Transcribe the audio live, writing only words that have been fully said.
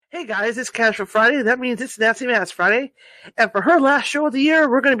Hey guys, it's Casual Friday. That means it's Nancy Matz Friday. And for her last show of the year,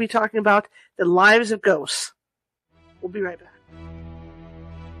 we're going to be talking about the lives of ghosts. We'll be right back.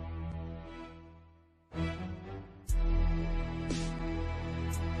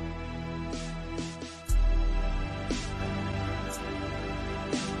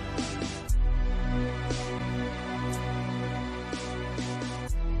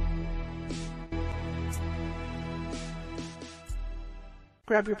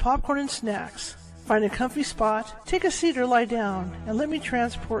 Grab your popcorn and snacks. Find a comfy spot, take a seat or lie down, and let me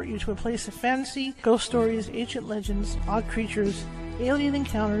transport you to a place of fantasy, ghost stories, ancient legends, odd creatures, alien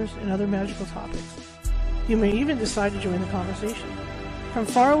encounters, and other magical topics. You may even decide to join the conversation. From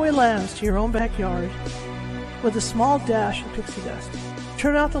faraway lands to your own backyard, with a small dash of pixie dust.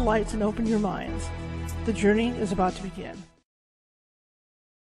 Turn out the lights and open your minds. The journey is about to begin.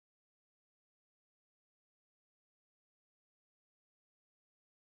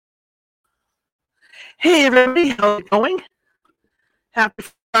 Hey everybody, how's it going? Happy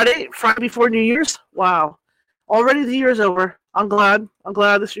Friday, Friday before New Year's. Wow. Already the year's over. I'm glad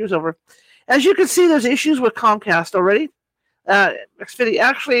this year's over. As you can see, there's issues with Comcast already. Xfinity,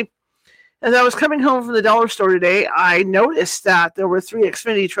 actually, as I was coming home from the dollar store today, I noticed that there were 3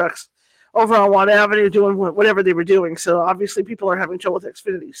 Xfinity trucks over on Watt Avenue doing whatever they were doing. So obviously people are having trouble with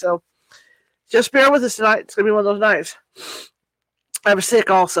Xfinity. So just bear with us tonight. It's going to be one of those nights. I'm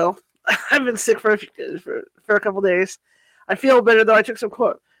sick also. I've been sick for a couple days. I feel better though. I took some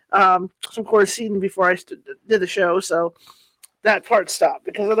quercetin before I did the show, so that part stopped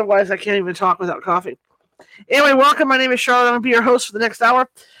because otherwise I can't even talk without coughing. Anyway, welcome. My name is Charlotte. I'm going to be your host for the next hour.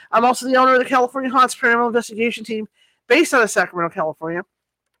 I'm also the owner of the California Haunts Paranormal Investigation Team based out of Sacramento, California.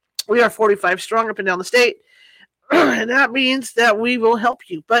 We are 45 strong up and down the state, and that means that we will help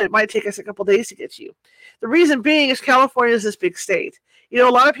you, but it might take us a couple days to get to you. The reason being is California is this big state. You know, a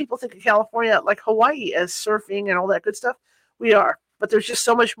lot of people think of California like Hawaii as surfing and all that good stuff. We are, but there's just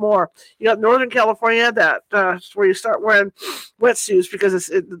so much more. You got Northern California, that's where you start wearing wetsuits because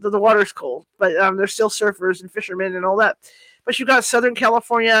the water's cold, but there's still surfers and fishermen and all that. But you got Southern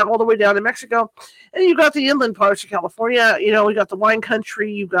California all the way down to Mexico, and you got the inland parts of California. You know, we got the wine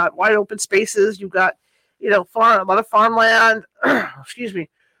country. You've got wide open spaces. You've got, a lot of farmland. Excuse me,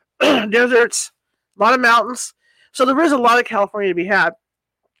 deserts, a lot of mountains. So there is a lot of California to be had.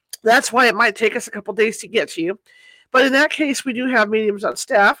 That's why it might take us a couple days to get to you. But in that case, we do have mediums on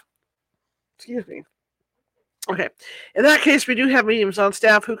staff. Excuse me. Okay. In that case, we do have mediums on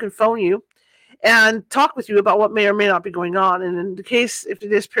staff who can phone you and talk with you about what may or may not be going on. And in the case, if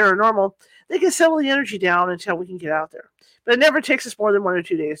it is paranormal, they can settle the energy down until we can get out there. But it never takes us more than 1 or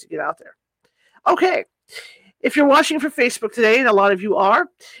 2 days to get out there. Okay. If you're watching for Facebook today, and a lot of you are,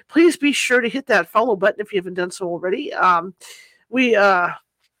 please be sure to hit that follow button if you haven't done so already.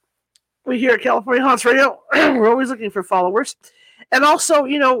 We here at California Haunts Radio, we're always looking for followers. And also,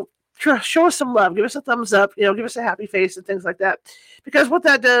 show us some love. Give us a thumbs up. Give us a happy face and things like that. Because what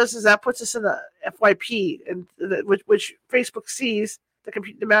that does is that puts us in the FYP, and which Facebook sees,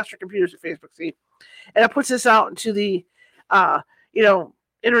 the master computers at Facebook see. And it puts us out into the,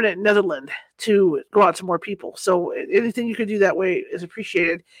 internet Netherlands to go out to more people. So anything you can do that way is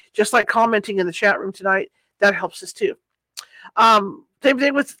appreciated. Just like commenting in the chat room tonight, that helps us too. Same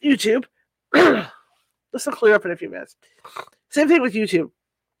thing with YouTube. This will clear up in a few minutes. Same thing with YouTube.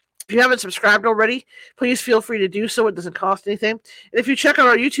 If you haven't subscribed already, please feel free to do so. It doesn't cost anything. And if you check out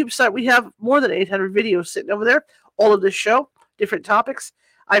our YouTube site, we have more than 800 videos sitting over there. All of this show, different topics.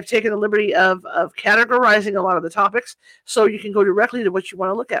 I've taken the liberty of categorizing a lot of the topics, so you can go directly to what you want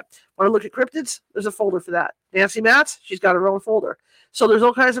to look at. Want to look at cryptids? There's a folder for that. Nancy Matz, she's got her own folder. So there's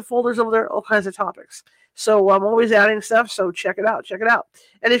all kinds of folders over there, all kinds of topics. So I'm always adding stuff, so check it out.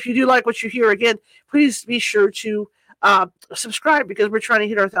 And if you do like what you hear, again, please be sure to subscribe, because we're trying to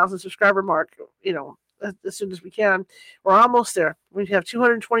hit our 1,000 subscriber mark, as soon as we can. We're almost there. We have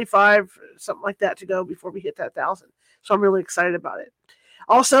 225, something like that, to go before we hit that 1,000. So I'm really excited about it.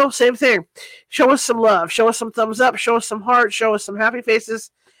 Also, same thing. Show us some love. Show us some thumbs up. Show us some hearts. Show us some happy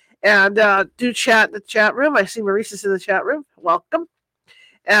faces. And do chat in the chat room. I see Maurice's in the chat room. Welcome.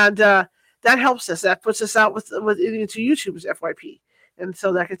 And that helps us. That puts us out into YouTube's FYP. And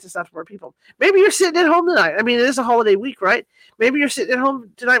so that gets us out to more people. Maybe you're sitting at home tonight. I mean, it is a holiday week, right? Maybe you're sitting at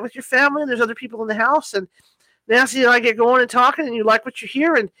home tonight with your family, and there's other people in the house. And Nancy and I get going and talking, and you like what you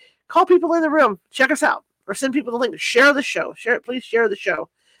hear, and call people in the room. Check us out. Or send people the link. Share the show. Please share the show,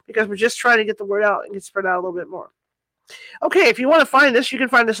 because we're just trying to get the word out and get spread out a little bit more. Okay, if you want to find us, you can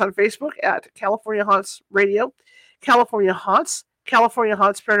find us on Facebook at California Haunts Radio, California Haunts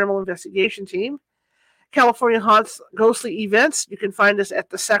Paranormal Investigation Team, California Haunts Ghostly Events. You can find us at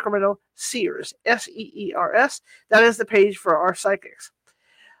the Sacramento Seers, Seers. That is the page for our psychics.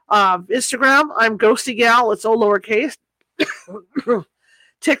 Instagram, I'm Ghosty Gal. It's all lowercase.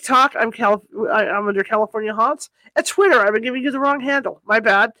 TikTok, I'm under California Haunts. At Twitter, I've been giving you the wrong handle. My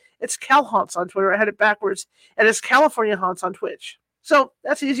bad. It's Cal Haunts on Twitter. I had it backwards. And it's California Haunts on Twitch. So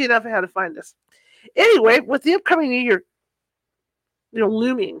that's easy enough how to find us. Anyway, with the upcoming new year,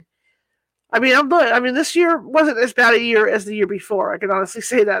 looming. I mean, this year wasn't as bad a year as the year before. I can honestly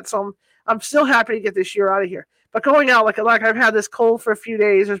say that. So I'm still happy to get this year out of here. But going out, like I've had this cold for a few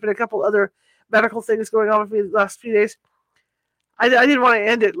days. There's been a couple other medical things going on with me the last few days. I didn't want to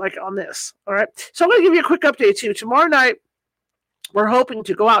end it like on this. All right. So I'm going to give you a quick update too. Tomorrow night, we're hoping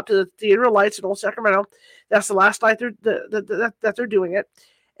to go out to the Theater of Lights in Old Sacramento. That's the last night that they're doing it.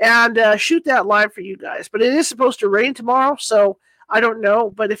 And shoot that live for you guys. But it is supposed to rain tomorrow, so I don't know.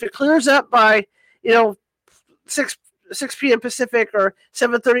 But if it clears up by, 6 p.m. Pacific or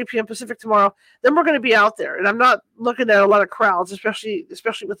 7:30 p.m. Pacific tomorrow, then we're going to be out there. And I'm not looking at a lot of crowds, especially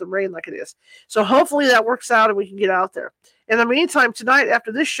with the rain like it is. So hopefully that works out and we can get out there. In the meantime, tonight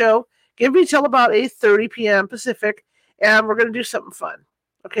after this show, give me till about 8:30 p.m. Pacific, and we're going to do something fun.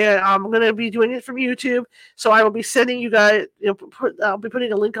 Okay, I'm going to be doing it from YouTube, so I will be sending you guys, I'll be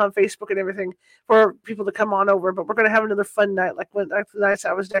putting a link on Facebook and everything for people to come on over, but we're going to have another fun night, like the nights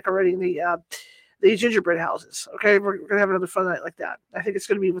I was decorating the gingerbread houses. Okay, we're going to have another fun night like that. I think it's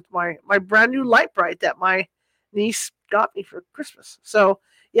going to be with my brand new light bright that my niece got me for Christmas. So,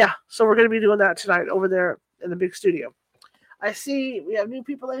 yeah, so we're going to be doing that tonight over there in the big studio. I see we have new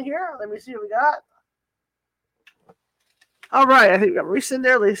people in here. Let me see what we got. All right, I think we got Reese in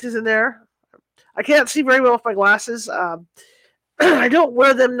there. Lacey's in there. I can't see very well with my glasses. I don't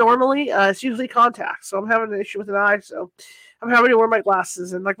wear them normally. It's usually contacts, so I'm having an issue with an eye, so I'm having to wear my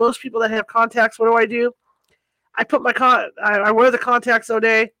glasses. And like most people that have contacts, what do? I put I wear the contacts all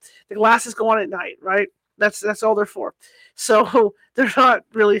day. The glasses go on at night, right? That's all they're for. So they're not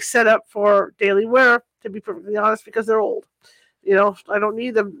really set up for daily wear, to be perfectly honest, because they're old. I don't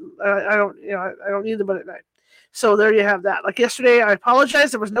need them. I don't need them at night. So there you have that. Like yesterday, I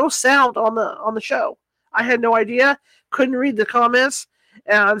apologize. There was no sound on the show. I had no idea. Couldn't read the comments,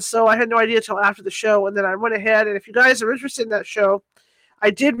 and so I had no idea until after the show. And then I went ahead, and if you guys are interested in that show, I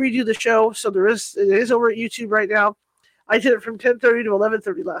did redo the show. So it is over at YouTube right now. I did it from 10:30 to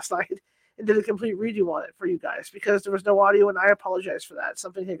 11:30 last night, and did a complete redo on it for you guys because there was no audio, and I apologize for that.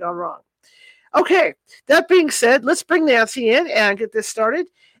 Something had gone wrong. Okay, that being said, let's bring Nancy in and get this started.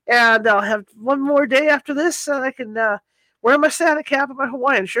 And I'll have one more day after this, so I can wear my Santa cap and my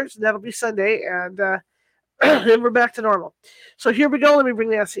Hawaiian shirts, and that'll be Sunday, and then we're back to normal. So here we go. Let me bring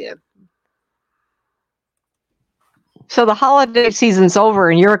Nancy in. So the holiday season's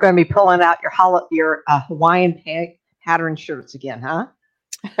over, and you're going to be pulling out your Hawaiian pattern shirts again, huh?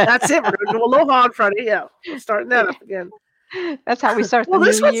 That's it. We're going to do Aloha on Friday. Yeah, we're starting that up again. That's how we start the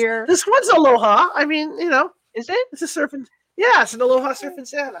new year. This one's Aloha. I mean, Is it? It's a surfing. Yeah, it's an Aloha surfing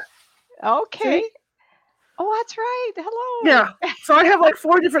Santa. Okay. See? Oh, that's right. Hello. Yeah. So I have like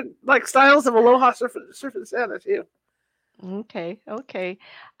 4 different styles of Aloha surfing Santa too. Okay.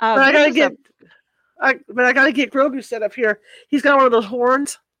 But I gotta get Grogu set up here. He's got one of those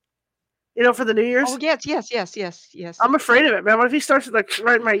horns, for the New Year's. Oh yes. I'm afraid of it, man. What if he starts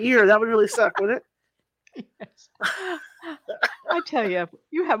right in my ear? That would really suck, wouldn't it? Yes. I tell you,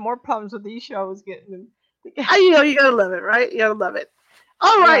 you have more problems with these shows getting them. You gotta love it, right? You gotta love it.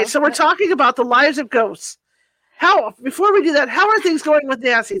 All right, so we're talking about the lives of ghosts. Before we do that, how are things going with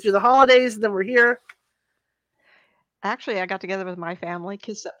Nancy through the holidays? And then we're here. Actually, I got together with my family,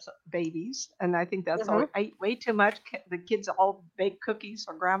 kissed up some babies, and I think that's all. I ate way too much. The kids all baked cookies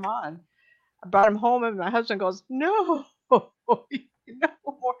for Grandma, and I brought them home, and my husband goes, "No, more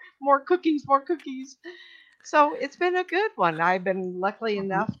cookies, more cookies." So it's been a good one. I've been lucky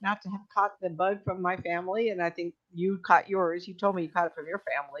enough not to have caught the bug from my family, and I think you caught yours. You told me you caught it from your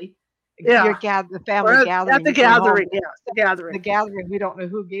family. Yeah, the family gathering. At the gathering, yeah, the gathering. The gathering. We don't know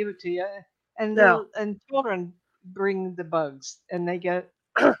who gave it to you, and and children bring the bugs, and they get.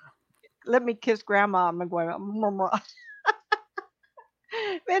 Let me kiss Grandma. I'm going.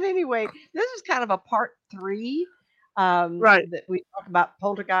 But anyway, this is kind of a part 3. Right. That we talk about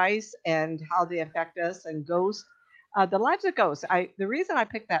poltergeists and how they affect us and ghosts. The lives of ghosts. The reason I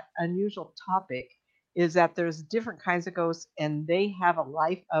picked that unusual topic is that there's different kinds of ghosts and they have a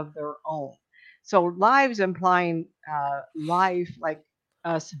life of their own. So lives implying life like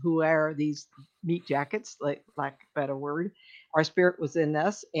us who wear these meat jackets, like a better word. Our spirit was in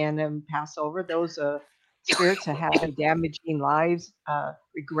us and then pass over. Those spirits that have damaging lives,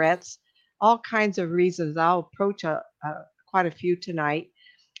 regrets, all kinds of reasons. I'll approach quite a few tonight.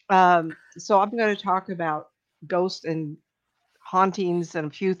 So I'm going to talk about ghosts and hauntings and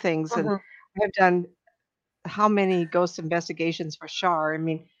a few things. And Hmm. I've done how many ghost investigations for Shar? I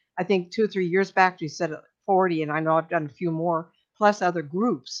mean, I think 2 or 3 years back you said 40, and I know I've done a few more, plus other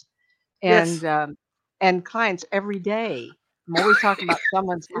groups and Yes. um, and clients every day. I'm always talking about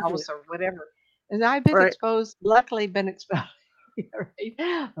someone's Excuse me. house or whatever, and I've been Right. exposed. Luckily, been exposed. Right?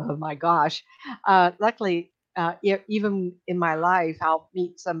 Oh my gosh! Luckily, even in my life, I'll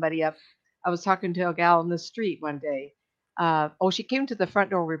meet somebody up. I was talking to a gal in the street one day. She came to the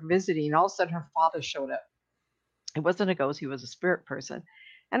front door. We were visiting, and all of a sudden, her father showed up. It wasn't a ghost; he was a spirit person.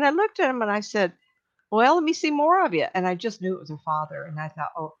 And I looked at him and I said, well, let me see more of you. And I just knew it was her father. And I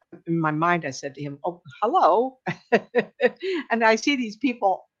thought, oh, in my mind, I said to him, oh, hello. And I see these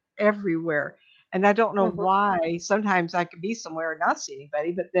people everywhere. And I don't know Hmm. why. Sometimes I could be somewhere and not see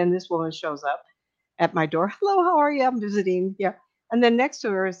anybody. But then this woman shows up at my door. Hello, how are you? I'm visiting. Yeah. And then next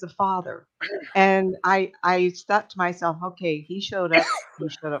to her is the father. And I thought to myself, okay, he showed up. He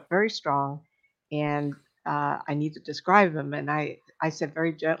showed up very strong. And I need to describe him. And I said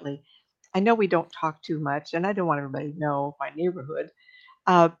very gently, I know we don't talk too much, and I don't want everybody to know my neighborhood,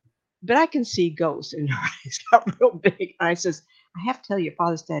 uh, but I can see ghosts. And her eyes got real big. And I says, I have to tell you, your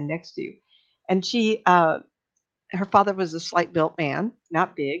father's standing next to you. And her father was a slight built man,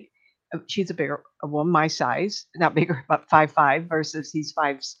 not big. She's a woman my size, not bigger, about 5'5" versus he's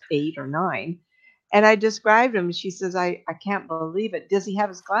 5'8" or 5'9". And I described him. She says, I can't believe it. Does he have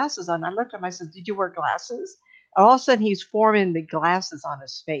his glasses on? I looked at him. I said, did you wear glasses? All of a sudden, he's forming the glasses on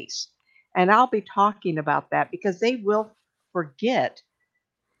his face. And I'll be talking about that because they will forget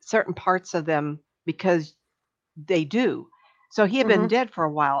certain parts of them because they do. So he had been Hmm. dead for a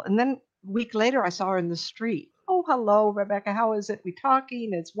while. And then a week later, I saw her in the street. Oh, hello, Rebecca. How is it? We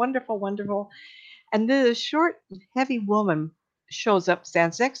talking. It's wonderful, wonderful. And this short, heavy woman shows up,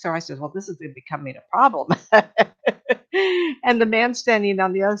 stands next to her. I said, well, this is becoming a problem. And the man standing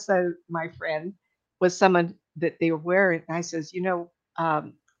on the other side of my friend was someone that they were wearing. And I says,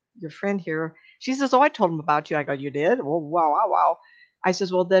 your friend here, she says, oh, I told him about you. I go, you did? Well, wow, wow, wow. I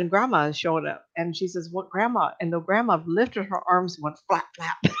says, well, then grandma showed up. And she says, what grandma? And the grandma lifted her arms and went flap,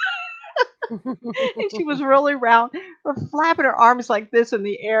 flap. And she was rolling around, flapping her arms like this in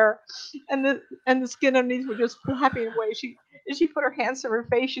the air, and the skin underneath were just flapping away. She put her hands to her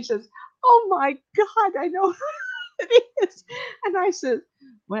face. She says, "Oh my God, I know who it is." And I said,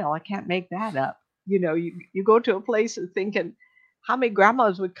 "Well, I can't make that up. You go to a place and thinking, how many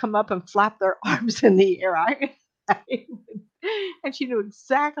grandmas would come up and flap their arms in the air? And she knew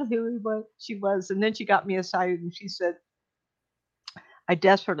exactly who she was. And then she got me aside and she said, I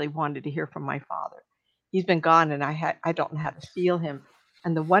desperately wanted to hear from my father. He's been gone and I don't know how to feel him.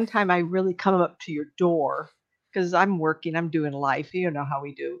 And the one time I really come up to your door, because I'm working, I'm doing life, you know how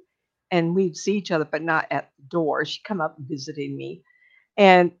we do. And we'd see each other, but not at the door. She'd come up visiting me.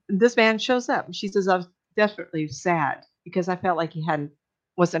 And this man shows up. She says, I was desperately sad because I felt like he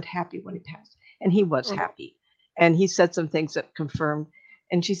wasn't happy when he passed. And he was Hmm. happy. And he said some things that confirmed.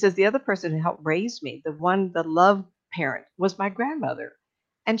 And she says, the other person who helped raise me, the love parent, was my grandmother.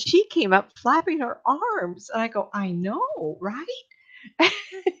 And she came up flapping her arms. And I go, I know, right?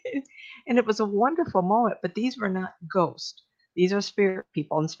 And it was a wonderful moment. But these were not ghosts. These are spirit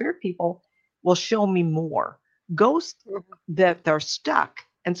people. And spirit people will show me more. Ghosts that they're stuck.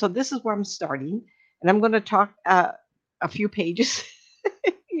 And so this is where I'm starting. And I'm going to talk a few pages.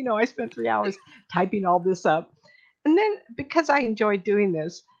 I spent 3 hours typing all this up. And then because I enjoyed doing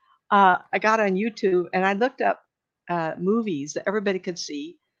this, I got on YouTube and I looked up movies that everybody could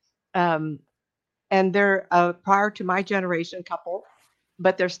see. Um, and they're prior to my generation couple,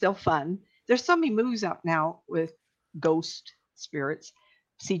 but they're still fun. There's so many movies out now with ghost spirits,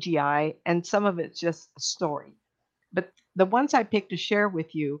 CGI, and some of it's just a story. But the ones I picked to share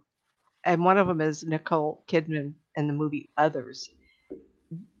with you, and one of them is Nicole Kidman in the movie Others.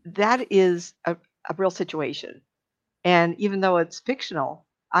 That is a real situation. And even though it's fictional,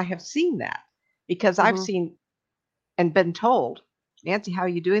 I have seen that because I've Hmm. seen and been told, Nancy, how are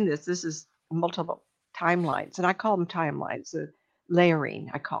you doing this? This is multiple timelines. And I call them timelines, layering,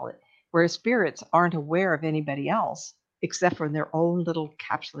 I call it, where spirits aren't aware of anybody else except for in their own little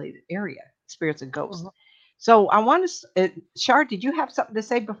capsulated area, spirits and ghosts. Hmm. So I want to, Shar, did you have something to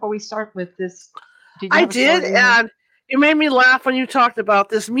say before we start with this? Did you I have a did, story in here? and you made me laugh when you talked about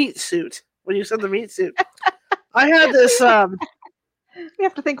this meat suit. When you said the meat suit, I had this. We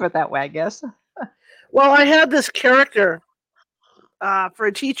have to think of it that way, I guess. Well, I had this character for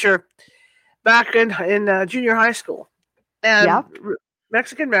a teacher back in junior high school, and Yep.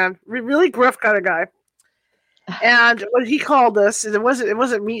 Mexican man, really gruff kind of guy. And what he called us, it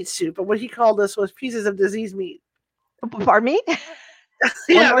wasn't meat soup, but what he called us was pieces of diseased meat. Pardon me? One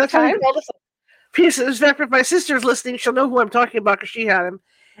Yeah, more that's what he time? called us. Pieces. In fact, if my sister's listening, she'll know who I'm talking about because she had him.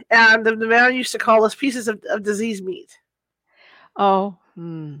 And the man used to call us pieces of diseased meat. Oh,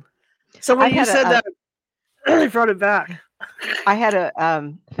 So when I've you had said that, I brought it back. I had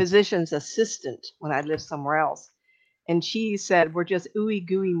a physician's assistant when I lived somewhere else, and she said we're just ooey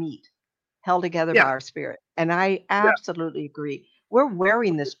gooey meat held together by Yeah, our spirit. And I yeah. absolutely agree. We're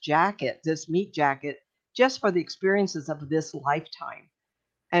wearing this jacket, this meat jacket, just for the experiences of this lifetime.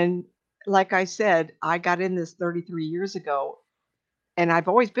 And like I said, I got in this 33 years ago, and I've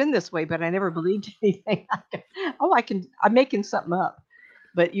always been this way, but I never believed anything. Oh, I'm making something up.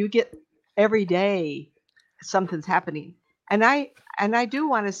 But you get every day something's happening. And I do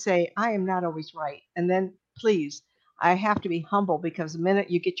want to say I am not always right. And then please, I have to be humble because the minute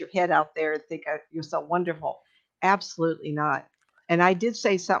you get your head out there and think you're so wonderful, absolutely not. And I did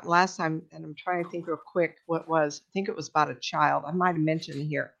say something last time, and I'm trying to think real quick what it was. I think it was about a child. I might have mentioned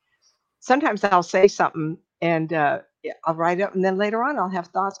here. Sometimes I'll say something and yeah, I'll write it, and then later on I'll have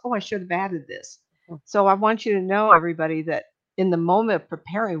thoughts. Oh, I should have added this. So I want you to know, everybody, that in the moment of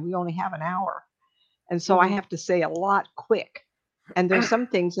preparing, we only have an hour, and so I Hmm. have to say a lot quick. And there's some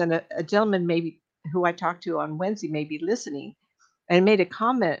things, and a gentleman maybe who I talked to on Wednesday may be listening and made a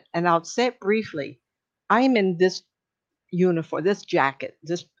comment, and I'll say it briefly. I'm in this uniform, this jacket,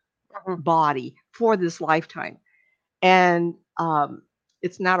 this Hmm. body for this lifetime, and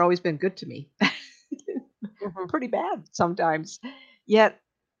it's not always been good to me. Hmm. Pretty bad sometimes. Yet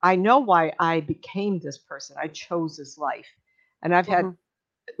I know why I became this person. I chose this life. And I've had Hmm.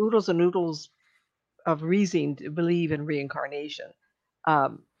 oodles and oodles of reason to believe in reincarnation.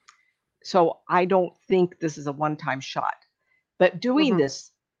 Um, so I don't think this is a one time shot. But doing Hmm.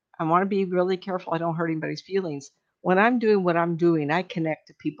 this, I want to be really careful I don't hurt anybody's feelings. When I'm doing what I'm doing, I connect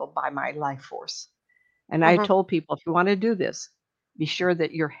to people by my life force. And I Hmm. told people, if you want to do this, be sure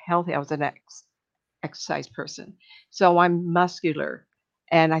that you're healthy. I was an exercise person. So I'm muscular.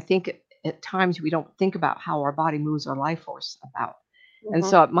 And I think at times we don't think about how our body moves our life force about. And Hmm.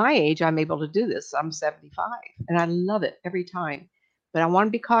 so at my age, I'm able to do this. I'm 75 and I love it every time. But I want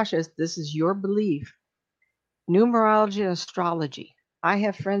to be cautious. This is your belief. Numerology and astrology. I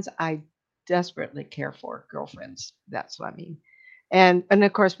have friends I desperately care for, girlfriends. That's what I mean. And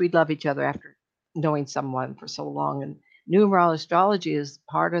of course, we love each other after knowing someone for so long. And numerology astrology is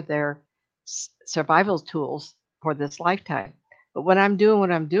part of their survival tools for this lifetime. But when I'm doing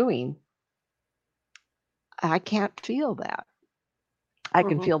what I'm doing, I can't feel that. I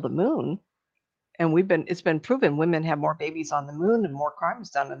can Hmm. feel the moon, and it's been proven women have more babies on the moon and more crime is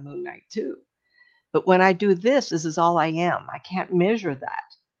done on moon night too. But when I do this is all I am. I can't measure that.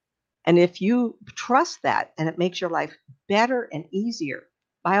 And if you trust that and it makes your life better and easier,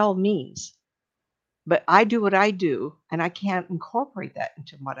 by all means. But I do what I do, and I can't incorporate that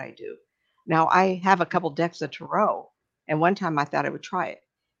into what I do. Now, I have a couple decks of tarot, and one time I thought I would try it.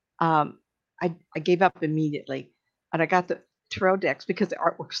 Um, I gave up immediately, and I got the tarot decks because the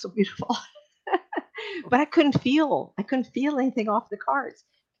artwork's so beautiful. But I couldn't feel anything off the cards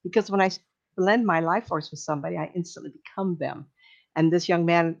because when I blend my life force with somebody, I instantly become them. And this young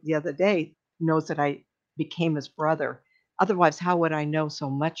man the other day knows that I became his brother. Otherwise, how would I know so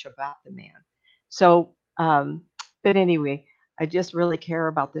much about the man? So, but anyway, I just really care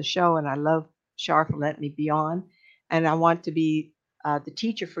about this show, and I love Shar for letting me be on, and I want to be the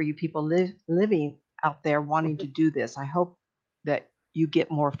teacher for you people living out there wanting to do this. I hope that you get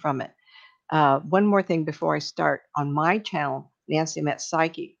more from it. One more thing before I start on my channel, Nancy Met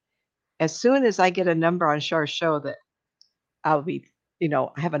Psychic. As soon as I get a number on Char's show that I'll be,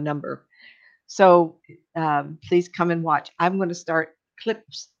 I have a number. So please come and watch. I'm going to start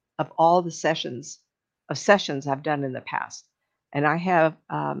clips of all the sessions I've done in the past. And I have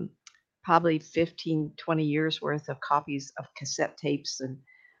probably 15, 20 years worth of copies of cassette tapes and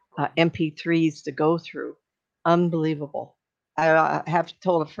MP3s to go through. Unbelievable. I have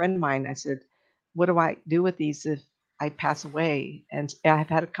told a friend of mine, I said, what do I do with these if I pass away? And I've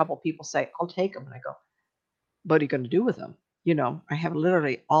had a couple people say, I'll take them. And I go, what are you going to do with them? I have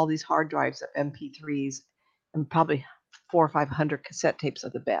literally all these hard drives of MP3s and probably 400 or 500 cassette tapes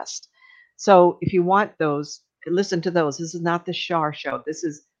of the best. So if you want those, listen to those. This is not the Shar show. This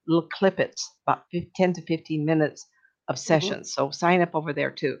is little clippets, about 10 to 15 minutes of Hmm. sessions. So sign up over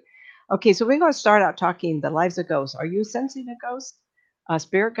there too. Okay, so we're going to start out talking the lives of ghosts. Are you sensing a ghost, a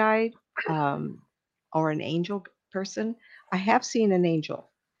spirit guide, um, or an angel person? I have seen an angel.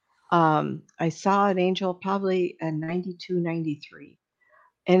 I saw an angel probably in 92, 93.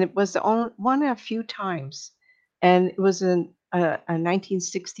 and it was the only one of a few times, and it was in a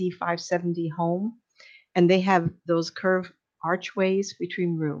 1965 70 home, and they have those curved archways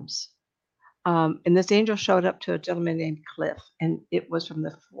between rooms. And this angel showed up to a gentleman named Cliff, and it was from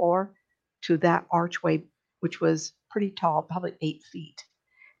the floor to that archway, which was pretty tall, probably 8 feet,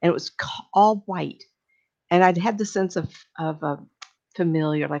 and it was all white. And I'd had the sense of a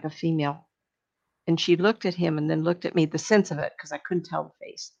familiar, like a female. And she looked at him and then looked at me, the sense of it, because I couldn't tell the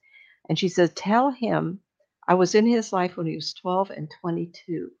face. And she said, "Tell him I was in his life when he was 12 and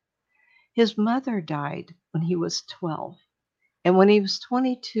 22. His mother died when he was 12. And when he was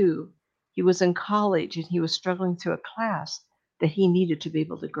 22, he was in college and he was struggling through a class that he needed to be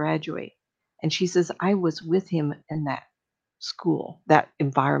able to graduate." And she says, "I was with him in that school, that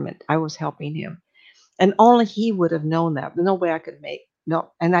environment. I was helping him. And only he would have known that. No way I could make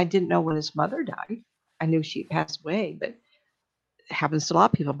no." And I didn't know when his mother died. I knew she passed away, but it happens to a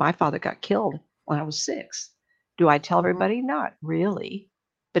lot of people. My father got killed when I was 6. Do I tell Mm-hmm. everybody? Not really,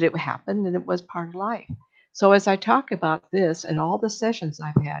 but it happened and it was part of life. So as I talk about this and all the sessions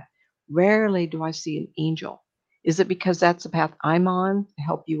I've had, rarely do I see an angel. Is it because that's the path I'm on to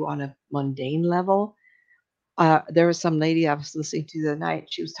help you on a mundane level? There was some lady I was listening to the other night.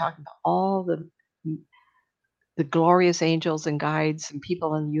 She was talking about all the glorious angels and guides and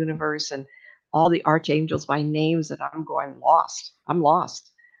people in the universe and all the archangels by names that I'm going lost. I'm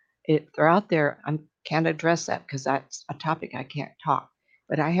lost. They're out there. I can't address that because that's a topic I can't talk.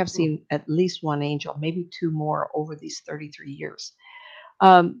 But I have seen at least one angel, maybe 2 more over these 33 years.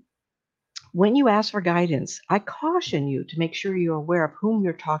 Um, when you ask for guidance, I caution you to make sure you're aware of whom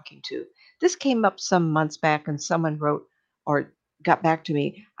you're talking to. This came up some months back, and someone wrote or got back to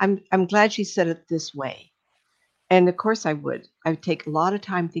me. I'm glad she said it this way. And of course I would. I would take a lot of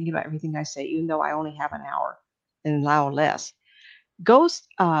time thinking about everything I say, even though I only have an hour and allow less.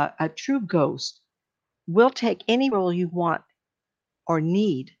 A true ghost will take any role you want or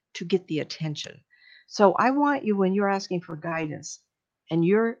need to get the attention. So I want you, when you're asking for guidance and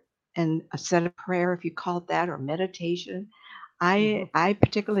you're in a set of prayer, if you call it that, or meditation, Mm-hmm. I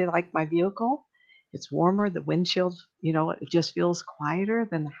particularly like my vehicle. It's warmer, the windshield, it just feels quieter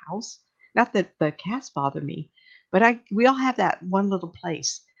than the house. Not that the cats bother me, but we all have that one little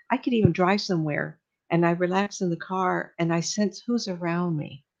place. I could even drive somewhere and I relax in the car and I sense who's around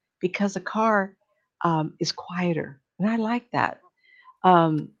me because the car is quieter. And I like that.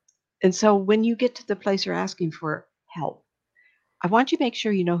 Um, and so when you get to the place you're asking for help, I want you to make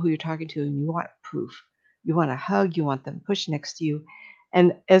sure you know who you're talking to and you want proof. You want a hug, you want them pushed next to you.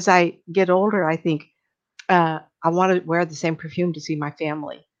 And as I get older, I think I want to wear the same perfume to see my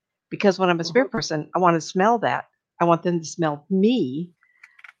family because when I'm a Mm-hmm. spirit person, I want to smell that. I want them to smell me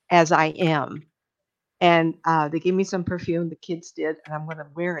as I am. And they gave me some perfume, the kids did, and I'm going to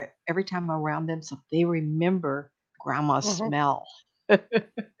wear it every time I'm around them so they remember grandma's Mm-hmm. smell.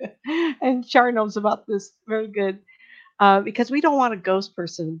 And Char knows about this very good because we don't want a ghost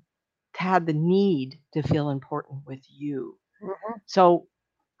person to have the need to feel important with you. Mm-hmm. So,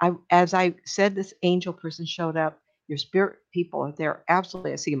 as I said, this angel person showed up. Your spirit people are there.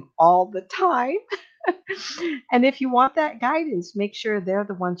 Absolutely. I see them all the time. And if you want that guidance, make sure they're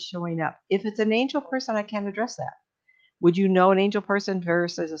the ones showing up. If it's an angel person, I can't address that. Would you know an angel person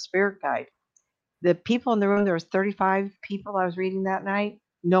versus a spirit guide? The people in the room, there was 35 people I was reading that night.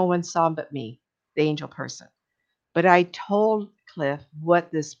 No one saw but me, the angel person. But I told Cliff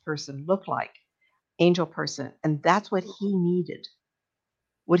what this person looked like, angel person, and that's what he needed.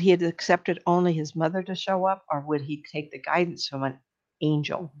 Would he have accepted only his mother to show up, or would he take the guidance from an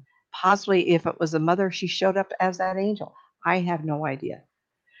angel? Possibly if it was a mother, she showed up as that angel. I have no idea.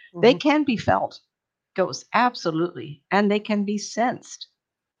 They Mm-hmm. can be felt, ghosts, absolutely, and they can be sensed.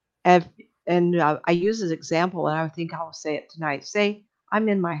 And, and I use this example, and I think I'll say it tonight. Say I'm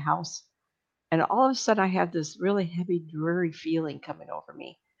in my house, and all of a sudden I have this really heavy, dreary feeling coming over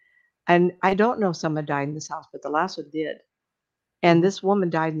me. And I don't know if someone died in this house, but the last one did. And Mm-hmm. this woman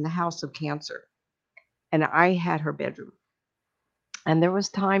died in the house of cancer, and I had her bedroom. And there was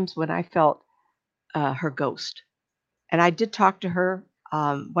times when I felt her ghost. And I did talk to her.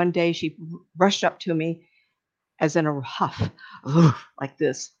 One day she rushed up to me as in a huff, like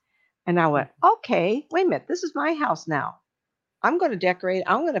this. And I went, okay, wait a minute. This is my house now. I'm going to decorate.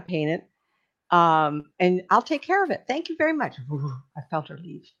 I'm going to paint it. And I'll take care of it. Thank you very much. I felt her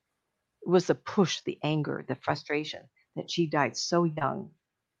leave. It was the push, the anger, the frustration that she died so young.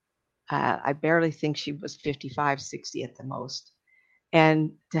 I barely think she was 55, 60 at the most.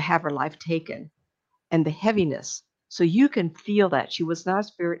 And to have her life taken and the heaviness. So you can feel that. She was not a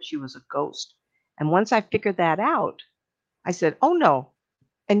spirit, she was a ghost. And once I figured that out, I said, oh no.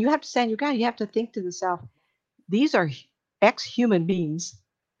 And you have to stand your ground. You have to think to yourself, these are ex-human beings.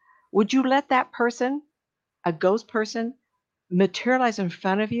 Would you let that person, a ghost person, materialize in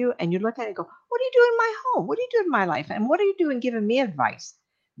front of you and you look at it and go, what are you doing in my home? What are you doing in my life? And what are you doing giving me advice?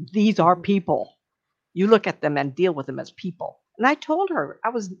 These are Mhm. people. You look at them and deal with them as people. And I told her, I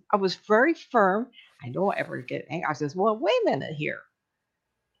was very firm. I don't ever get angry. I says, well, wait a minute here.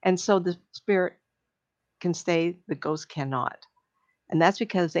 And so the spirit can stay, the ghost cannot. And that's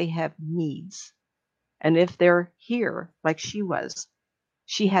because they have needs. And if they're here, like she was,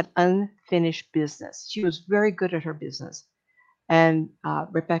 she had unfinished business. She was very good at her business. And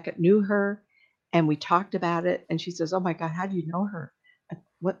Rebecca knew her, and we talked about it. And she says, "Oh my God, how do you know her?"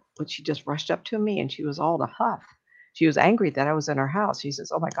 What? What? She just rushed up to me, and she was all the huff. She was angry that I was in her house. She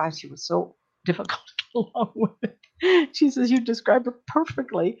says, "Oh my God, she was so difficult to get along with." She says, "You described her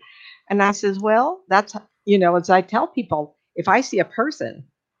perfectly." And I says, "Well, that's as I tell people, if I see a person,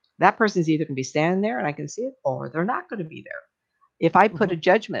 that person's either going to be standing there and I can see it, or they're not going to be there. If I put Mhm. a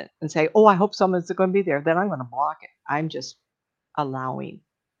judgment and say, "Oh, I hope someone's going to be there," then I'm going to block it. I'm just allowing.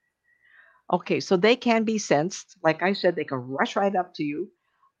 Okay, so they can be sensed. Like I said, they can rush right up to you.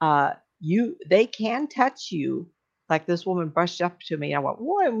 They can touch you. Like this woman brushed up to me. I went,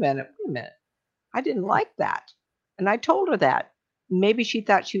 wait a minute. I didn't like that. And I told her that. Maybe she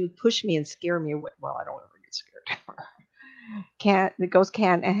thought she would push me and scare me away. Well, I don't ever get scared. Can the ghost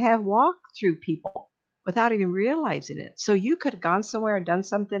can and have walked through people without even realizing it. So you could have gone somewhere and done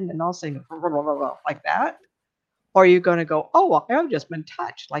something and all of a sudden like that. Or you're going to go, oh, well, I've just been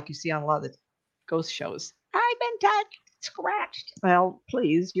touched, like you see on a lot of the ghost shows. I've been touched, scratched. Well,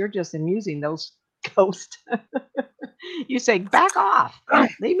 please, you're just amusing those ghosts. You say, back off,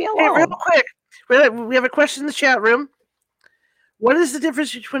 leave me Hey, real alone. quick, we have a question in the chat room. What is the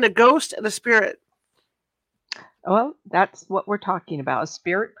difference between a ghost and a spirit? Well, that's what we're talking about. A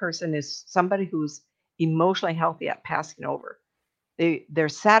spirit person is somebody who's emotionally healthy at passing over. They're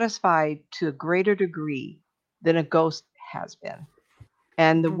satisfied to a greater degree than a ghost has been.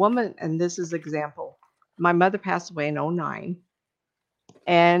 And the Mhm. woman, and this is example, my mother passed away in '09,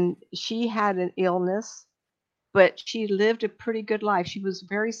 and she had an illness, but she lived a pretty good life. She was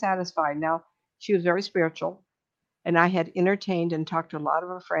very satisfied. Now, she was very spiritual, and I had entertained and talked to a lot of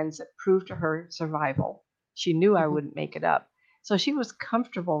her friends that proved to her survival. She knew I Mhm. wouldn't make it up. So she was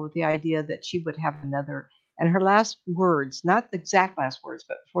comfortable with the idea that she would have another. And her last words, not the exact last words,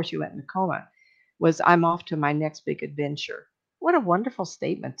 but before she went into coma, was, I'm off to my next big adventure. What a wonderful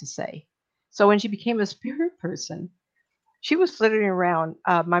statement to say. So when she became a spirit person, she was flitting around.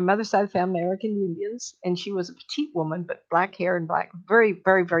 My mother's side of the family, American Indians, and she was a petite woman, but black hair and black, very,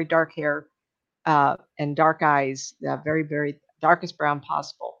 very, very dark hair and dark eyes, very, very darkest brown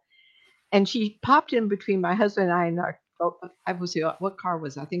possible. And she popped in between my husband and I, and I was what car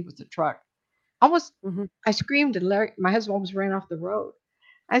was it? I think it was a truck. Almost, Mhm. I screamed, and my husband almost ran off the road.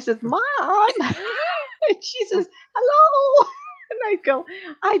 I said, "Mom," and she says, "Hello," and I go,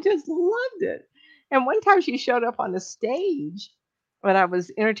 I just loved it. And one time she showed up on the stage when I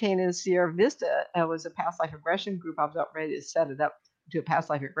was entertaining Sierra Vista. It was a past life regression group. I was about ready to set it up to a past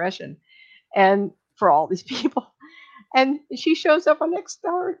life regression, and for all these people. And she shows up on next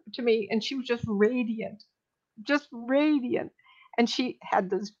door to me, and she was just radiant. And she had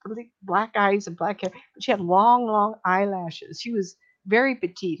those really black eyes and black hair, but she had long, long eyelashes. She was very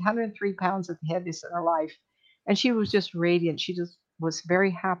petite, 103 pounds at the heaviest in her life. And she was just radiant. She just was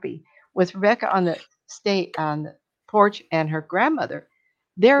very happy. With Rebecca on the on the porch and her grandmother,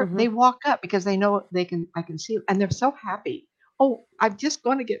 Mhm. they walk up because they know I can see them, and they're so happy. Oh, I'm just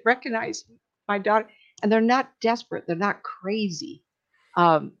going to get recognized, my daughter. And they're not desperate, they're not crazy.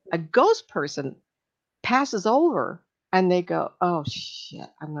 A ghost person passes over and they go, "Oh shit,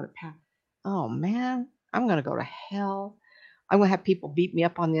 I'm gonna pass. Oh man, I'm gonna go to hell. I'm gonna have people beat me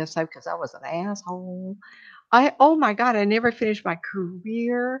up on the other side because I was an asshole. Oh my God, I never finished my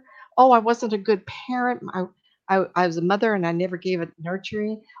career. Oh, I wasn't a good parent. I was a mother and I never gave it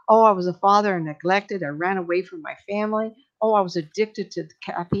nurturing. Oh, I was a father and neglected. I ran away from my family. Oh, I was addicted to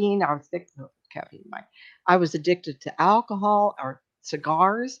caffeine. I was addicted to caffeine. I was addicted to alcohol or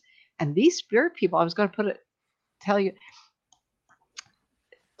cigars. And these spirit people, I was going to tell you,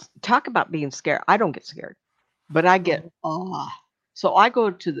 talk about being scared. I don't get scared, but I get Mhm. So I go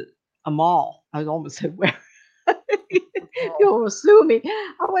to a mall. I almost said where. Oh. You'll sue me.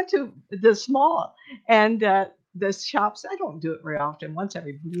 I went to this mall and the shops. I don't do it very often. Once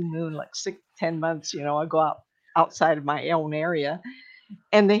every blue moon, like 6, 10 months, I go outside of my own area,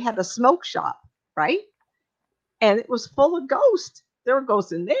 and they had a smoke shop, right? And it was full of ghosts. There were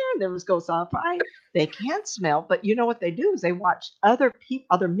ghosts in there. There was ghosts on fire. They can't smell, but you know what they do is they watch other people,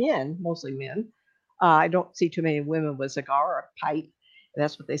 other men, mostly men. I don't see too many women with a cigar or a pipe.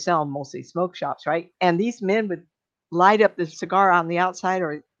 That's what they sell in mostly smoke shops, right? And these men would light up the cigar on the outside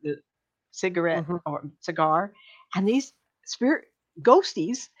or the cigarette Mm-hmm. or cigar, and these spirit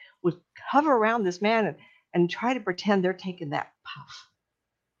ghosties would hover around this man and try to pretend they're taking that puff.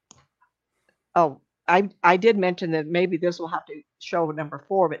 Oh, I did mention that maybe this will have to show number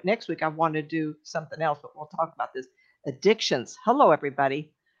 4, but next week I want to do something else, but we'll talk about this. Addictions. Hello,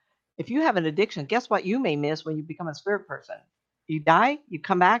 everybody. If you have an addiction, guess what you may miss when you become a spirit person? You die, you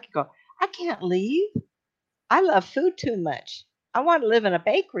come back, you go, I can't leave. I love food too much. I want to live in a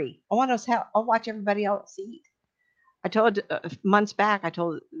bakery. I watch everybody else eat. I told months back, I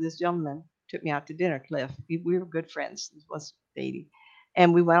told this gentleman, took me out to dinner, Cliff. We were good friends. This was dating.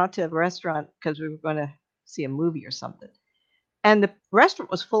 And we went out to a restaurant because we were going to see a movie or something. And the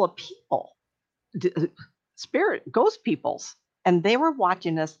restaurant was full of people, spirit, ghost peoples. And they were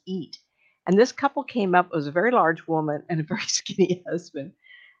watching us eat. And this couple came up. It was a very large woman and a very skinny husband.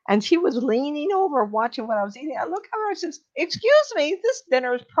 And she was leaning over watching what I was eating. I looked at her and says, excuse me, this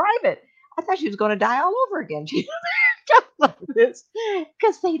dinner is private. I thought she was going to die all over again. She like this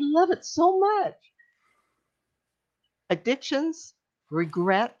because they love it so much. Addictions,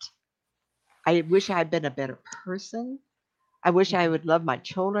 regret. I wish I had been a better person. I wish I would love my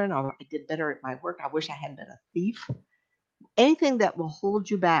children or I did better at my work. I wish I hadn't been a thief. Anything that will hold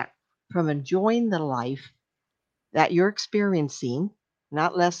you back from enjoying the life that you're experiencing,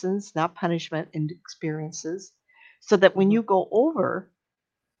 not lessons, not punishment, and experiences, so that when Mm-hmm. you go over,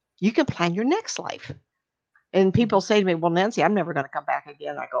 you can plan your next life. And Mm-hmm. people say to me, well, Nancy, I'm never going to come back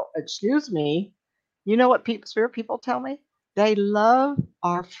again. I go, excuse me. You know what spirit people tell me? They love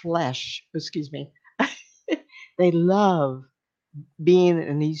our flesh. Excuse me. They love being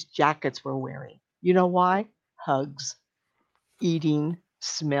in these jackets we're wearing. You know why? Hugs, eating,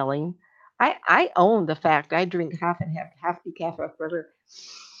 smelling. I own the fact I drink half and half decaf, half regular.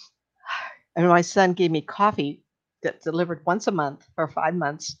 And my son gave me coffee that's delivered once a month for 5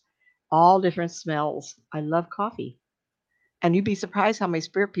 months, all different smells. I love coffee. And you'd be surprised how many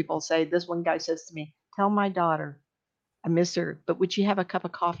spirit people say, this one guy says to me, tell my daughter, I miss her, but would you have a cup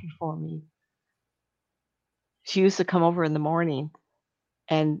of coffee for me? She used to come over in the morning,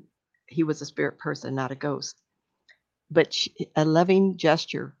 and he was a spirit person, not a ghost. But a loving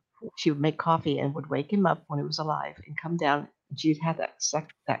gesture. She would make coffee and would wake him up when he was alive and come down, and she'd have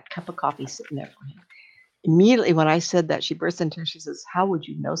that cup of coffee sitting there for him. Immediately when I said that, she burst into tears. She says, how would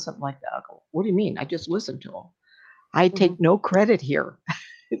you know something like that? I go, what do you mean? I just listened to him. I Mm-hmm. take no credit here.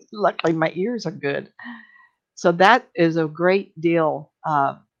 Luckily, my ears are good. So that is a great deal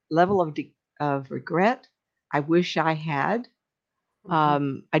level of regret. I wish I had.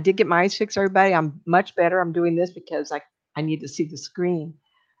 Mm-hmm. I did get my eyes fixed, everybody. I'm much better. I'm doing this because I need to see the screen.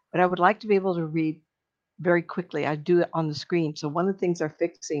 But I would like to be able to read very quickly. I do it on the screen. So one of the things they're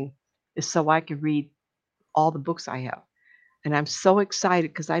fixing is so I can read all the books I have. And I'm so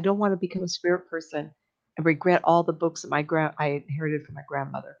excited because I don't want to become a spirit person and regret all the books that I inherited from my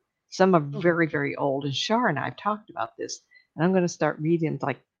grandmother. Some are Mm-hmm. very, very old. And Shar and I have talked about this. And I'm going to start reading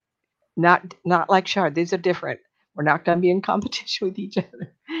like not like Shar. These are different. We're not going to be in competition with each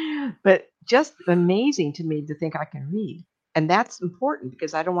other. But just amazing to me to think I can read. And that's important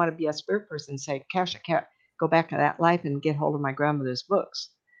because I don't want to be a spirit person and say, gosh, I can't go back to that life and get hold of my grandmother's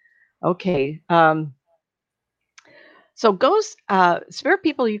books. Okay. So ghosts, spirit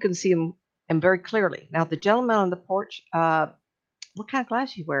people, you can see them very clearly. Now, the gentleman on the porch, what kind of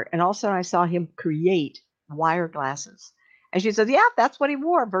glass you wear? And also, I saw him create wire glasses. And she said, yeah, that's what he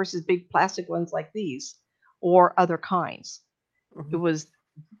wore versus big plastic ones like these or other kinds. It Mm-hmm. was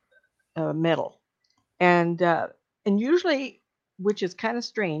metal. And usually, which is kind of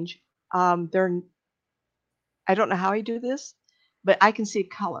strange, they're, I don't know how he do this, but I can see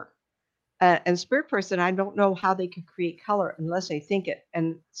color. And spirit person, I don't know how they can create color unless they think it.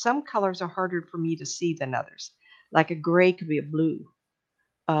 And some colors are harder for me to see than others. Like a gray could be a blue,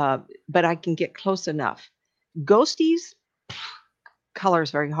 but I can get close enough. Ghosties, color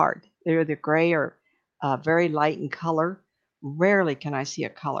is very hard. They're either gray or very light in color. Rarely can I see a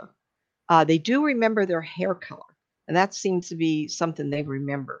color. They do remember their hair color, and that seems to be something they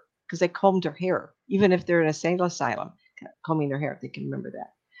remember because they combed their hair. Even if they're in a sane asylum, combing their hair, they can remember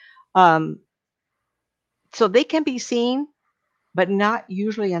that. So they can be seen, but not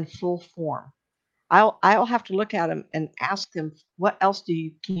usually in full form. I'll have to look at them and ask them, what else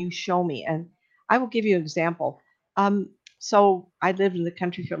can you show me? And I will give you an example. So I lived in the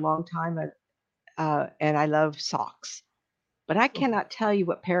country for a long time, and I love socks, but I Mhm. cannot tell you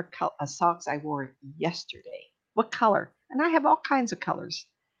what pair of socks I wore yesterday. What color? And I have all kinds of colors.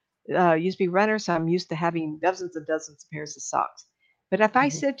 Used to be runner, so I'm used to having dozens and dozens of pairs of socks. But if I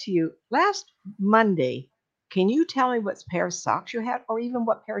Mhm. said to you last Monday, can you tell me what pair of socks you had, or even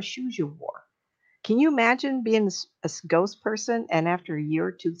what pair of shoes you wore? Can you imagine being a ghost person and after a year,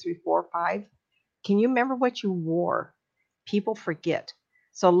 two, three, four, five, can you remember what you wore? People forget.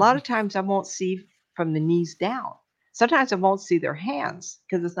 So a lot Mhm. of times I won't see from the knees down. Sometimes I won't see their hands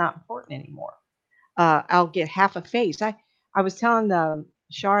because it's not important anymore. I'll get half a face. I was telling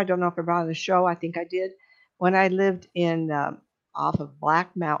Shar, I don't know if I brought on the show, I think I did. When I lived in off of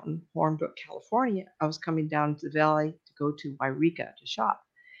Black Mountain, Hornbrook, California, I was coming down to the valley to go to Wairika to shop.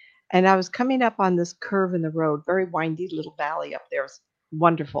 And I was coming up on this curve in the road, very windy little valley up there. It was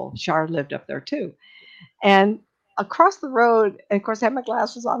wonderful. Shar lived up there too. And across the road, and of course, I had my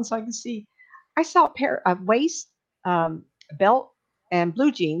glasses on so I could see. I saw a pair of waist, belt, and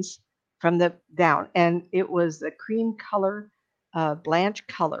blue jeans from the down, and it was a cream color, Blanche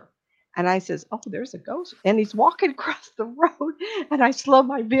color. And I says, "Oh, there's a ghost!" And he's walking across the road, and I slowed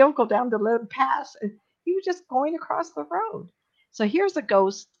my vehicle down to let him pass, and he was just going across the road. So here's a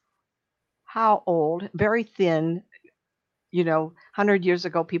ghost. How old? Very thin, 100 years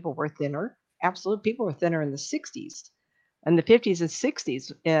ago, people were thinner. Absolute people were thinner in the 60s and the 50s and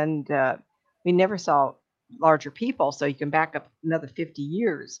 60s. And we never saw larger people. So you can back up another 50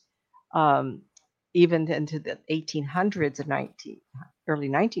 years, um, even into the 1800s and early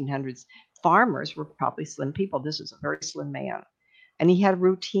 1900s. Farmers were probably slim people. This was a very slim man. And he had a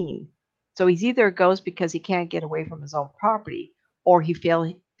routine. So he's either a ghost because he can't get away from his own property, or he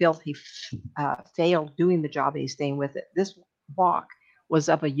failed doing the job and he's staying with it. This walk was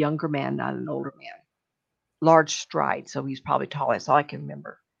of a younger man, not an older man. Large stride, so he's probably tall. That's all I can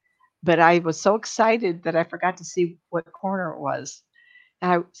remember. But I was so excited that I forgot to see what corner it was.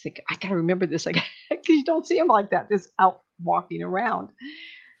 And I was thinking, I gotta remember this, like, because you don't see him like that, just out walking around.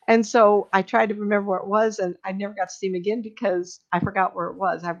 And so I tried to remember where it was, and I never got to see him again because I forgot where it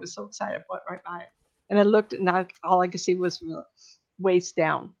was. I was so excited, I went right by it. And I looked, and all I could see was from the waist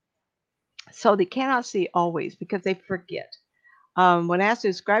down. So they cannot see always because they forget. When asked to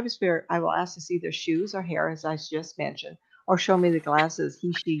describe a spirit, I will ask to see their shoes or hair, as I just mentioned, or show me the glasses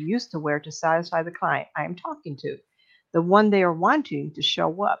she used to wear to satisfy the client I am talking to, the one they are wanting to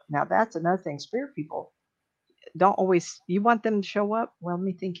show up. Now, that's another thing. Spirit people don't always, you want them to show up? Well, let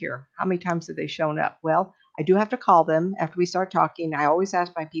me think here. How many times have they shown up? Well, I do have to call them after we start talking. I always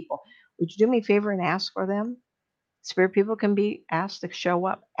ask my people, would you do me a favor and ask for them? Spirit people can be asked to show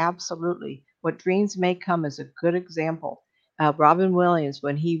up. Absolutely. What dreams may come is a good example. Robin Williams,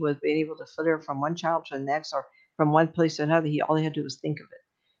 when he was being able to flitter from one child to the next or from one place to another, all he had to do was think of it.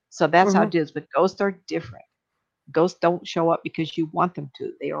 So that's how Mhm. it is. But ghosts are different. Ghosts don't show up because you want them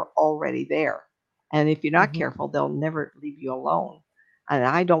to. They are already there. And if you're not Mhm. careful, they'll never leave you alone. And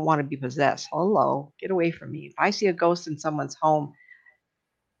I don't want to be possessed. Hello, get away from me. If I see a ghost in someone's home,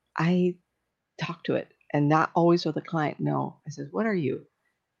 I talk to it and not always with a client. No, I says, what are you?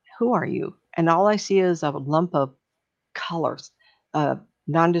 Who are you? And all I see is a lump of colors,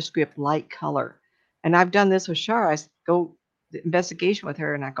 nondescript light color. And I've done this with Shar. Go the investigation with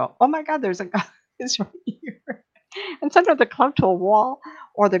her and I go, oh my God, there's a guy it's right here. And sometimes they clump to a wall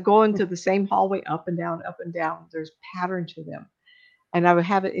or they go into the same hallway up and down, up and down. There's pattern to them. And I would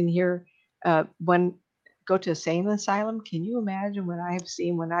have it in here when go to a sane asylum. Can you imagine what I have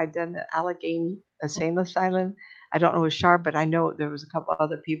seen when I've done the Allegheny Sane Asylum? I don't know if Sharp, but I know there was a couple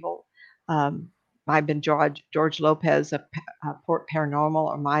other people. Um, might have been George Lopez, Port Paranormal,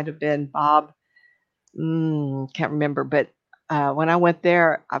 or might have been Bob. Can't remember. But when I went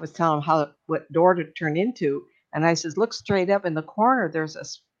there, I was telling him what door to turn into, and I says, look straight up in the corner. There's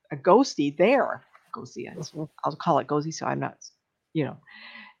a ghosty there. Ghosty, Mhm. I'll call it ghosty, so I'm not, you know.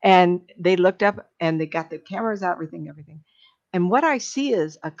 And they looked up and they got the cameras out, everything. And what I see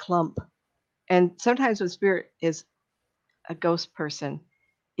is a clump. And sometimes when spirit is a ghost person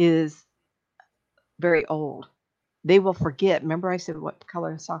is very old, they will forget. Remember I said what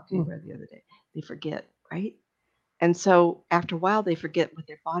color sock did you Mhm. wear the other day? They forget, right? And so after a while they forget what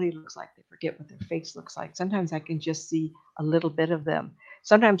their body looks like. They forget what their face looks like. Sometimes I can just see a little bit of them.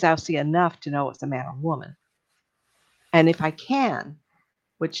 Sometimes I'll see enough to know it's a man or woman. And if I can,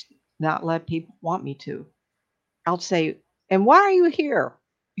 which not a lot of people want me to, I'll say, "And why are you here?"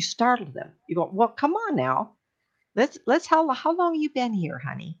 You startle them. You go, "Well, come on now. Let's how long you been here,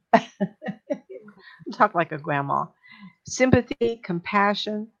 honey?" Talk like a grandma. Sympathy,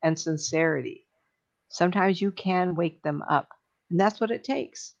 compassion, and sincerity. Sometimes you can wake them up, and that's what it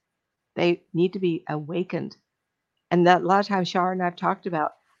takes. They need to be awakened. And that a lot of times Shar and I've talked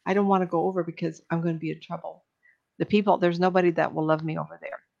about, I don't want to go over because I'm going to be in trouble. The people, there's nobody that will love me over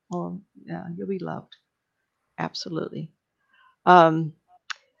there. Well, yeah, you'll be loved. Absolutely. Um,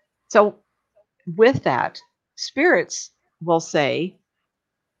 so with that, spirits will say,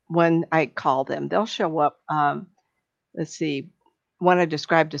 when I call them, they'll show up. Let's see, when I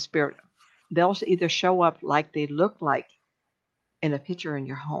described a spirit, they'll either show up like they look like in a picture in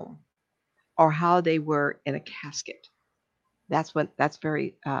your home or how they were in a casket. That's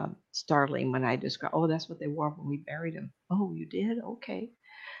very startling when I describe. Oh, that's what they wore when we buried them. Oh, you did? Okay.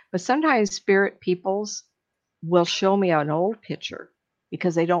 But sometimes spirit peoples will show me an old picture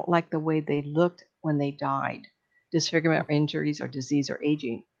because they don't like the way they looked when they died, disfigurement, or injuries, or disease, or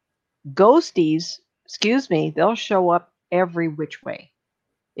aging. Ghosties, excuse me, they'll show up every which way.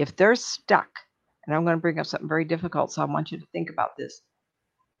 If they're stuck, and I'm going to bring up something very difficult, so I want you to think about this.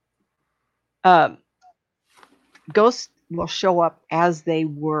 Um, Ghosts will show up as they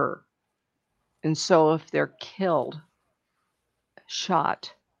were. And so if they're killed,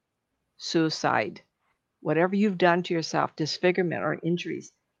 shot, suicide, whatever you've done to yourself, disfigurement or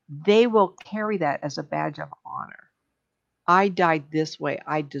injuries, they will carry that as a badge of honor. I died this way.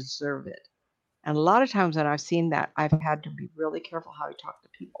 I deserve it. And a lot of times when I've seen that, I've had to be really careful how I talk to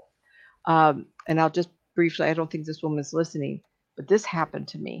people. And I'll just briefly, I don't think this woman is listening, but this happened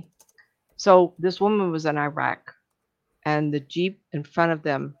to me. So this woman was in Iraq, and the Jeep in front of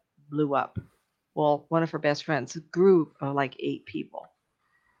them blew up. Well, one of her best friends, a group of like 8 people,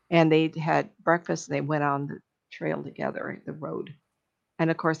 and they had breakfast and they went on the trail together, the road.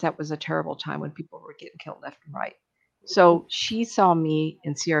 And of course, that was a terrible time when people were getting killed left and right. So she saw me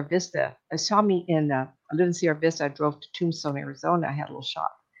in Sierra Vista. I saw me in, I live in Sierra Vista. I drove to Tombstone, Arizona. I had a little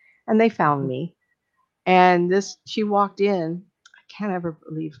shop, and they found me. And she walked in. I can't ever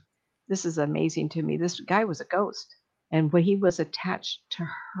believe this is amazing to me. This guy was a ghost, and when he was attached to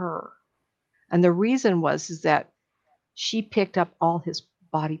her, and the reason is that she picked up all his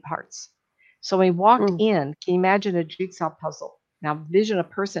body parts. So when he walked Mm. in, can you imagine a jigsaw puzzle? Now vision a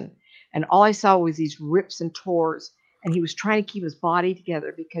person, and all I saw was these rips and tores, and he was trying to keep his body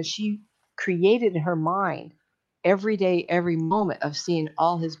together because she created in her mind every day, every moment of seeing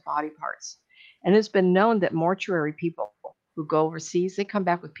all his body parts. And it's been known that mortuary people who go overseas, they come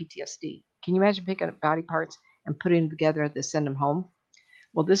back with PTSD. Can you imagine picking up body parts and putting them together to send them home?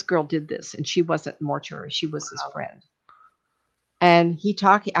 Well, this girl did this, and she wasn't mortuary. She was his friend. And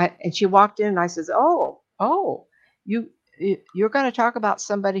and she walked in, and I says, "Oh, you you're going to talk about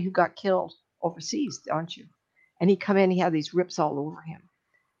somebody who got killed overseas, aren't you?" And he come in, he had these rips all over him,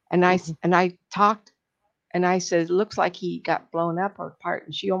 and I talked, and I said, "It looks like he got blown up or apart,"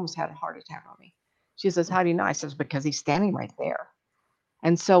 and she almost had a heart attack on me. She says, "How do you know?" I says, "Because he's standing right there."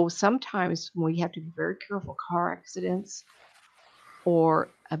 And so sometimes we have to be very careful. Car accidents or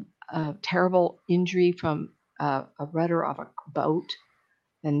a terrible injury from a rudder of a boat.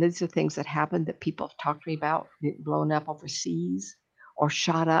 And these are things that happen that people have talked to me about, blown up overseas or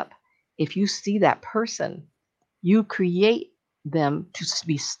shot up. If you see that person, you create them to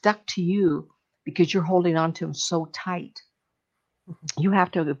be stuck to you because you're holding on to them so tight. You have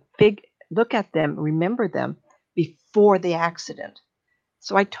to look at them, remember them before the accident.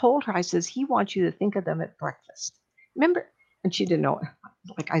 So I told her, I says, he wants you to think of them at breakfast. Remember? And she didn't know,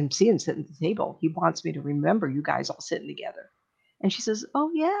 like I'm seeing sitting at the table. He wants me to remember you guys all sitting together. And she says, "Oh,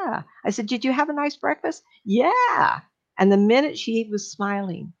 yeah." I said, "Did you have a nice breakfast?" "Yeah." And the minute she was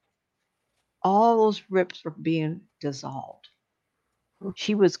smiling, all those rips were being dissolved.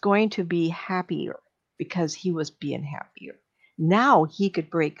 She was going to be happier because he was being happier. Now he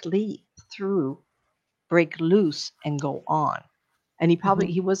could break loose and go on. And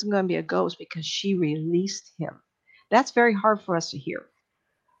he wasn't going to be a ghost because she released him. That's very hard for us to hear.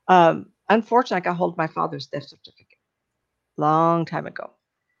 Unfortunately, I got hold of my father's death certificate long time ago.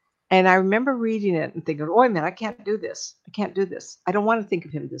 And I remember reading it and thinking, "Oh, man, I can't do this. I can't do this. I don't want to think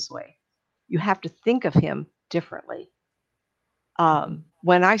of him this way." You have to think of him differently.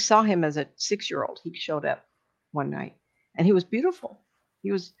 When I saw him as a 6-year-old, he showed up one night, and he was beautiful.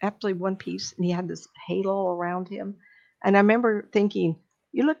 He was absolutely one piece, and he had this halo around him. And I remember thinking,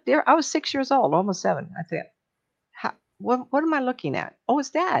 "You look there." I was 6 years old, almost 7. I thought, what am I looking at? Oh,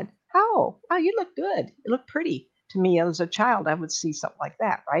 it's Dad. How? Oh, you look good. You look pretty. To me, as a child, I would see something like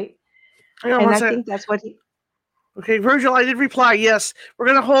that, right? Hang on And one I second. think that's what he. Okay, Virgil, I did reply. Yes, we're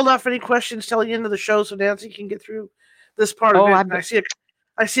going to hold off any questions till the end of the show so Nancy can get through this part of Oh, it. And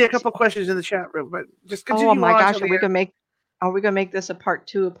I see a couple questions in the chat room, but just oh continue my on till gosh, the end. are we gonna make this a part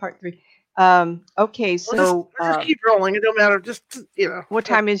 2, a part 3? Okay, so We'll just keep rolling. It don't matter. Just what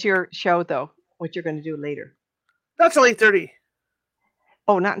time is your show though? What you're gonna do later? Not till 8:30.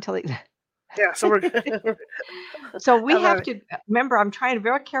 Oh, not until Yeah, so we're good. so we I'm have having, to remember. I'm trying to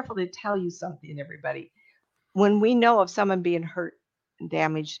very carefully tell you something, everybody. When we know of someone being hurt and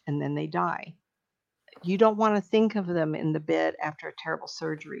damaged and then they die, you don't want to think of them in the bed after a terrible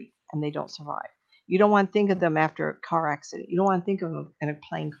surgery and they don't survive. You don't want to think of them after a car accident. You don't want to think of them in a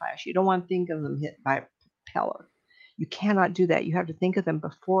plane crash. You don't want to think of them hit by a propeller. You cannot do that. You have to think of them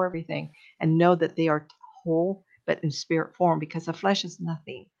before everything and know that they are whole, but in spirit form, because the flesh is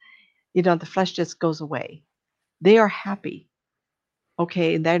nothing. The flesh just goes away. They are happy.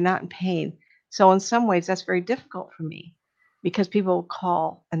 Okay, they're not in pain. So in some ways, that's very difficult for me because people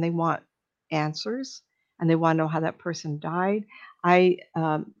call and they want answers and they want to know how that person died. I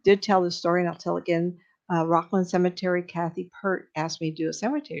did tell this story, and I'll tell again. Rockland Cemetery, Kathy Pert asked me to do a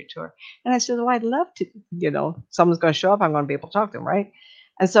cemetery tour, and I said, "Oh, I'd love to. Someone's going to show up. I'm going to be able to talk to them, right?"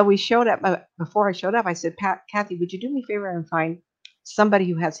 And so we showed up. Before I showed up, I said, Kathy, would you do me a favor and find somebody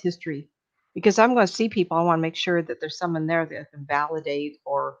who has history, because I'm going to see people. I want to make sure that there's someone there that can validate,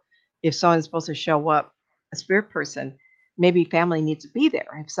 or if someone's supposed to show up, a spirit person, maybe family needs to be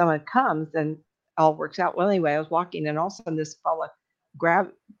there. If someone comes, then all works out. Well, anyway, I was walking, and all of a sudden this fella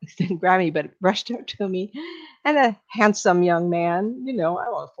grabbed, didn't grab me, but rushed up to me, and a handsome young man, I don't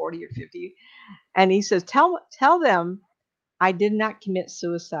know, 40 or 50, and he says, "Tell them I did not commit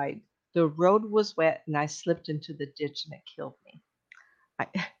suicide. The road was wet, and I slipped into the ditch, and it killed me." I,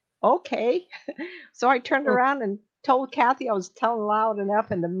 okay. So I turned around and told Kathy I was telling loud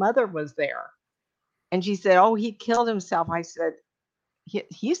enough, and the mother was there. And she said, "Oh, he killed himself." I said,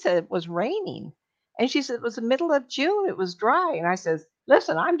 he said it was raining. And she said, "It was the middle of June. It was dry." And I says,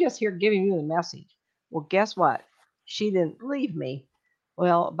 "Listen, I'm just here giving you the message." Well, guess what? She didn't believe me.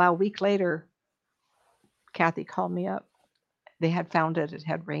 Well, about a week later, Kathy called me up. They had found it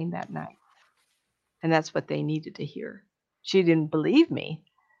had rained that night. And that's what they needed to hear. She didn't believe me.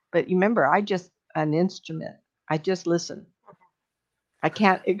 But you remember, I just an instrument. I just listen. I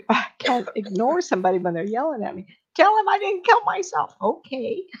can't ignore somebody when they're yelling at me. Tell them I didn't kill myself.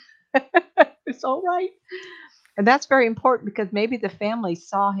 Okay. It's all right. And that's very important because maybe the family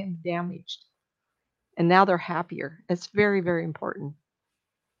saw him damaged and now they're happier. It's very, very important.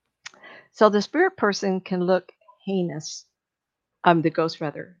 So the spirit person can look heinous, the ghost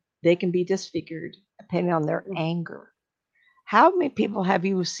rather. They can be disfigured depending on their anger. How many people have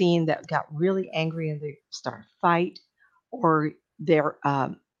you seen that got really angry and they start a fight, or they're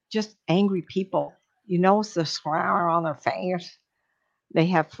just angry people? The scar on their face. They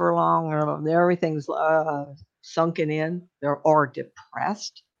have furlong, or everything's sunken in. They're or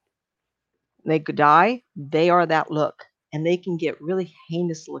depressed. They could die. They are that look, and they can get really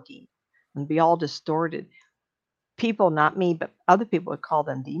heinous looking and be all distorted. People, not me, but other people would call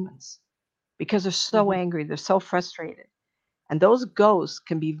them demons because they're so angry. They're so frustrated. And those ghosts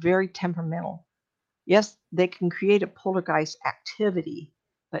can be very temperamental. Yes, they can create a poltergeist activity,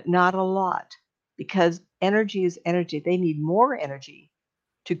 but not a lot because energy is energy. They need more energy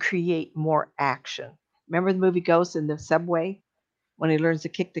to create more action. Remember the movie Ghost in the subway when he learns to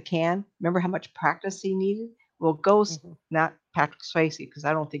kick the can? Remember how much practice he needed? Well, Ghost, not Patrick Swayze, because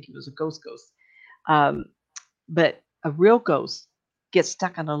I don't think he was a ghost, um, but a real ghost gets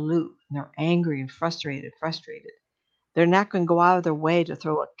stuck on a loop and they're angry and frustrated. They're not going to go out of their way to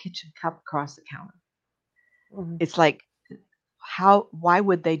throw a kitchen cup across the counter. It's like, why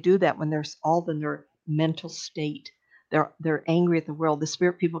would they do that when they're all in their mental state? They're angry at the world. The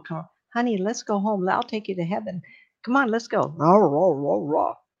spirit people come, "Honey, let's go home. I'll take you to heaven. Come on, let's go." Rah, rah, rah,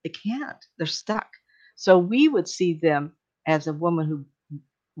 rah. They can't. They're stuck. So we would see them as a woman who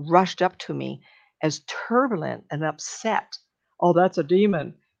rushed up to me as turbulent and upset. "Oh, that's a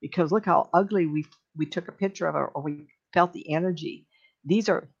demon," because look how ugly we took a picture of her, or we felt the energy. These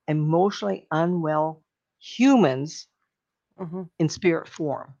are emotionally unwell humans in spirit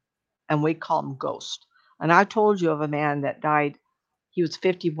form, and we call them ghosts. And I told you of a man that died. He was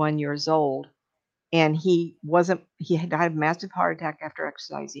 51 years old, and he had died of a massive heart attack after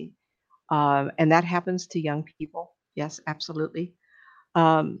exercising. And that happens to young people. Yes, absolutely.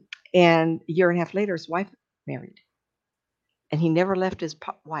 And a year and a half later, his wife married, and he never left his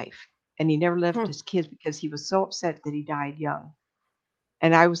wife, and he never left his kids because he was so upset that he died young.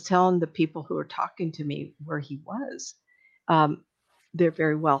 And I was telling the people who were talking to me where he was. Um, they're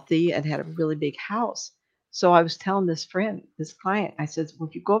very wealthy and had a really big house. So I was telling this client, I said, "Well,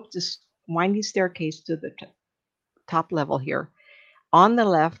 if you go up this winding staircase to the top level here, on the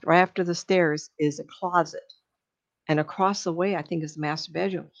left, right after the stairs, is a closet. And across the way, I think, is the master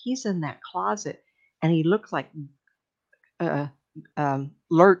bedroom. He's in that closet, and he looks like uh,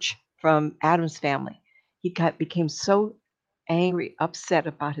 Lurch from Adam's Family. became so angry, upset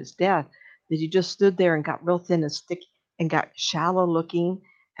about his death that he just stood there and got real thin and sticky and got shallow looking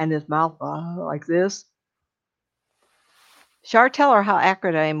and his mouth like this. Shar, tell her how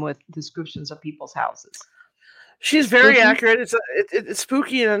accurate I am with descriptions of people's houses. She's very Spooky? accurate. It's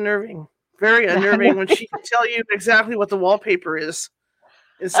spooky and unnerving. Very I unnerving know. when she can tell you exactly what the wallpaper is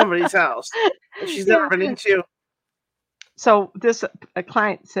in somebody's house that she's never Yeah. been into. So this a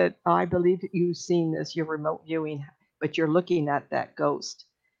client said, oh, I believe that you've seen this, your remote viewing, but you're looking at that ghost.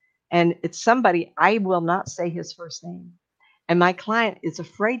 And it's somebody, I will not say his first name. And my client is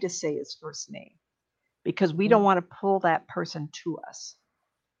afraid to say his first name because we don't Mhm. want to pull that person to us.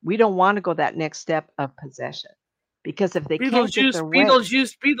 We don't want to go that next step of possession because if they can't get Beetlejuice, their way,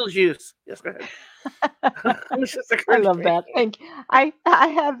 Beetlejuice, Beetlejuice. Yes, go ahead. It's just I occurred to love me. that. Thank you. I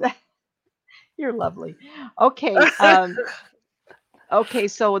have that. You're lovely. Okay. Okay,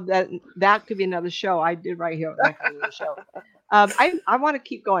 so that could be another show. I did right here. That could be another show. I want to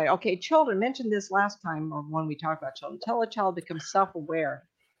keep going. Okay, children. Mentioned this last time or when we talked about children. Tell a child becomes self-aware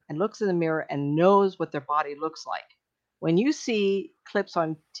and looks in the mirror and knows what their body looks like. When you see clips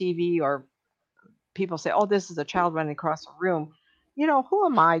on TV or people say, "Oh, this is a child running across a room," who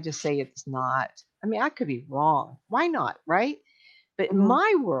am I to say it's not? I mean, I could be wrong. Why not, right? But Mhm.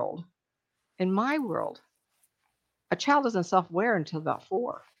 in my world, a child isn't self-aware until about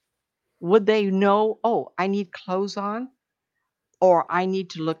 4. Would they know, oh, I need clothes on, or I need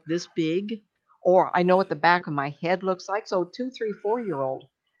to look this big, or I know what the back of my head looks like? So 2, 3, 4 year old,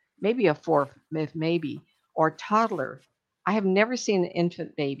 maybe a four, if maybe, or toddler. I have never seen an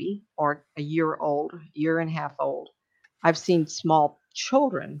infant baby or a year old, year and a half old. I've seen small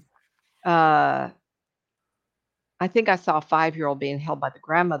children. Uh, I think I saw a 5-year-old being held by the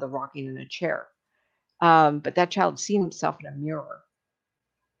grandmother rocking in a chair. But that child had seen himself in a mirror.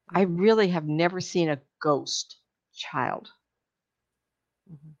 I Mhm. really have never seen a ghost child.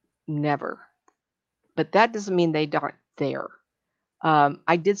 Mhm. Never. But that doesn't mean they aren't there.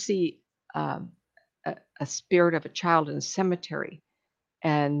 I did see um, a spirit of a child in a cemetery,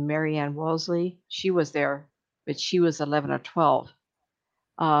 and Marianne Wolseley, she was there, but she was 11 or 12.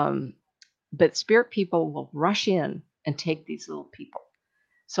 Um, but spirit people will rush in and take these little people.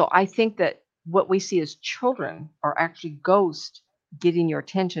 So I think that what we see as children are actually ghosts getting your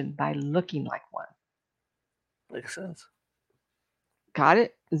attention by looking like one. Makes sense. Got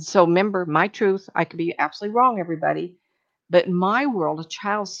it? And so remember, my truth, I could be absolutely wrong, everybody. But in my world, a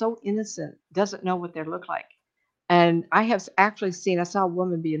child so innocent doesn't know what they look like. And I have actually seen, I saw a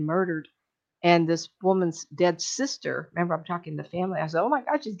woman being murdered, and this woman's dead sister, remember, I'm talking to the family. I said, oh my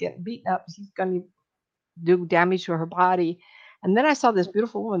God, she's getting beaten up. She's going to do damage to her body. And then I saw this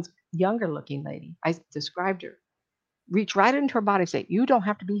beautiful woman's younger looking lady. I described her, reach right into her body, say, you don't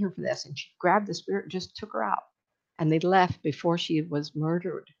have to be here for this. And she grabbed the spirit and just took her out. And they left before she was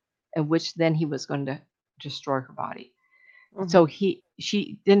murdered, in which then he was going to destroy her body. So Mhm.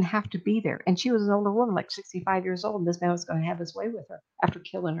 she didn't have to be there. And she was an older woman, like 65 years old, and this man was going to have his way with her after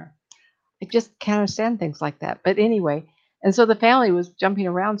killing her. I just can't understand things like that. But anyway, and so the family was jumping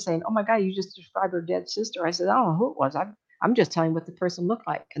around saying, "Oh my God, you just described her dead sister." I said, "I don't know who it was. I'm just telling what the person looked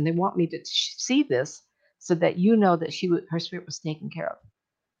like, and they want me to see this so that you know that her spirit was taken care of."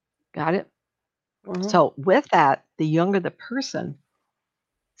 Got it? Mhm. So with that, the younger the person,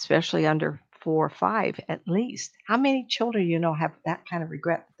 especially under 4 or 5 at least, how many children have that kind of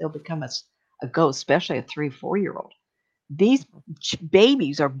regret that they'll become a ghost, especially a 3, 4 year old? These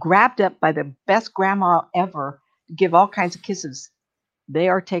babies are grabbed up by the best grandma ever to give all kinds of kisses. They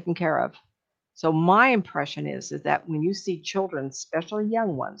are taken care of. So my impression is that when you see children, especially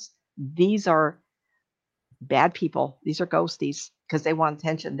young ones, these are bad people. These are ghosties because they want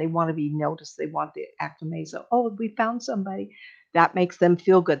attention. They want to be noticed. They want the acclimates. Oh, we found somebody. That makes them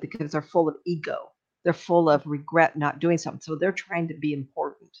feel good because they're full of ego. They're full of regret not doing something. So they're trying to be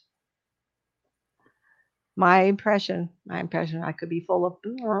important. My impression, I could be full of,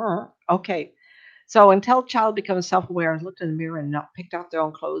 okay. So until a child becomes self-aware and looked in the mirror and not picked out their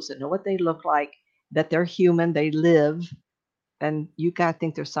own clothes and know what they look like, that they're human, they live, then you got to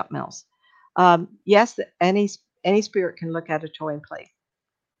think there's something else. Yes, any spirit can look at a toy and play.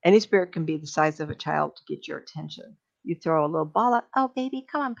 Any spirit can be the size of a child to get your attention. You throw a little ball up, oh baby,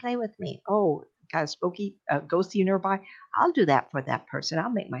 come on, play with me. Oh, got a spooky, ghosty nearby. I'll do that for that person. I'll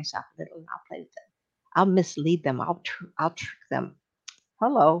make myself little and I'll play with them. I'll mislead them. I'll trick them.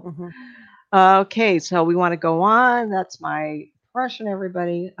 Hello. Mhm. Okay, so we want to go on. That's my impression,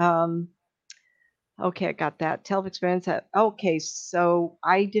 everybody. Okay, I got that. Tell experience. Okay, so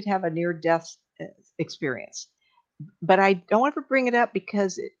I did have a near death experience. but I don't ever bring it up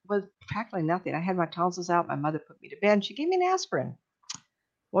because it was practically nothing. I had my tonsils out. My mother put me to bed. And she gave me an aspirin.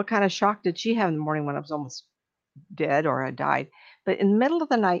 What kind of shock did she have in the morning when I was almost dead or I died? But in the middle of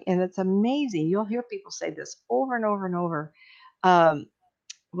the night, and it's amazing. You'll hear people say this over and over and over. Um,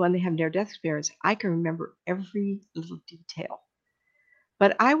 when they have near death experience, I can remember every little detail.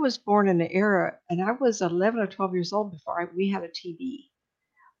 But I was born in an era, and I was 11 or 12 years old before we had a TV.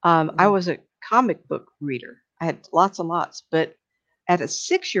 I Mhm. was a comic book reader. I had lots and lots, but at a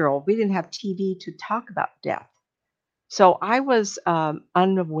 6 year old, we didn't have TV to talk about death. So I was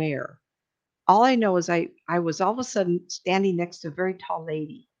unaware. All I know is I was all of a sudden standing next to a very tall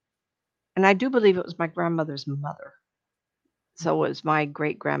lady. And I do believe it was my grandmother's mother. So Mhm. was my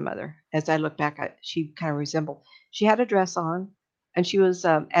great grandmother. As I look back, she kind of resembled. She had a dress on, and she was.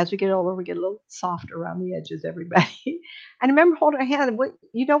 As we get older, we get a little softer around the edges. Everybody, and I remember holding her hand. And what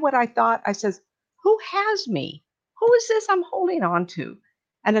you know what I thought? I says, "Who has me? Who is this I'm holding on to?"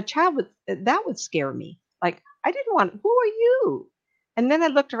 And a child would that would scare me. Like I didn't want. Who are you? And then I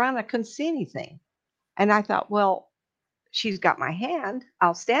looked around. I couldn't see anything, and I thought, well, she's got my hand.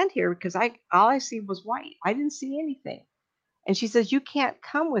 I'll stand here because I all I see was white. I didn't see anything. And she says, "You can't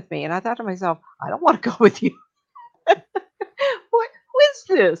come with me." And I thought to myself, "I don't want to go with you. What who is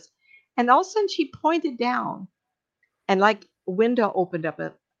this?" And all of a sudden she pointed down and like a window opened up,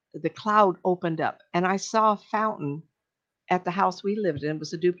 the cloud opened up, and I saw a fountain at the house we lived in. It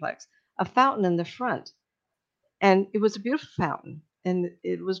was a duplex, a fountain in the front. And it was a beautiful fountain. And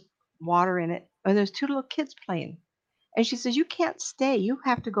it was water in it. And there's two little kids playing. And she says, "You can't stay. You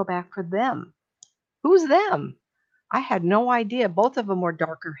have to go back for them." Who's them? I had no idea. Both of them were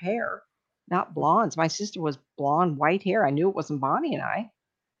darker hair, not blondes. My sister was blonde, white hair. I knew it wasn't Bonnie and I.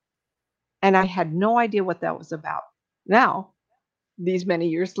 And I had no idea what that was about. Now, these many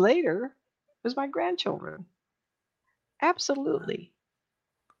years later, it was my grandchildren. Absolutely.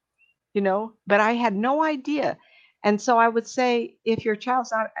 But I had no idea. And so I would say if your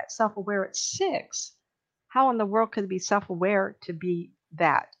child's not self aware at 6, how in the world could they be self aware to be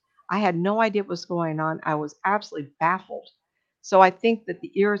that? I had no idea what was going on. I was absolutely baffled. So I think that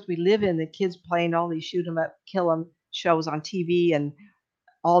the eras we live in, the kids playing all these shoot 'em up, kill 'em shows on TV and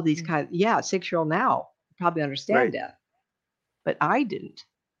all these Mhm. kind of, yeah, 6-year-old now probably understand Right. death, but I didn't.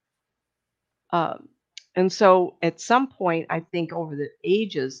 Um, and so at some point, I think over the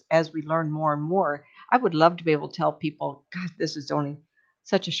ages, as we learn more and more, I would love to be able to tell people, God, this is only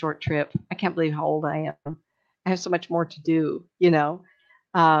such a short trip. I can't believe how old I am. I have so much more to do.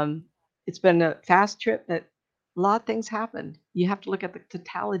 Um, it's been a fast trip, but a lot of things happened. You have to look at the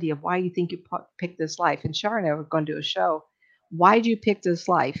totality of why you think you picked this life. And Shar and I were going to do a show. Why did you pick this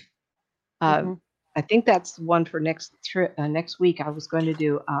life? Um, Mhm. I think that's one for next trip. Next week, I was going to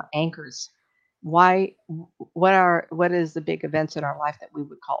do anchors. Why? What is the big events in our life that we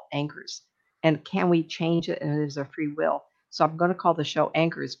would call anchors? And can we change it? And is there free will? So I'm going to call the show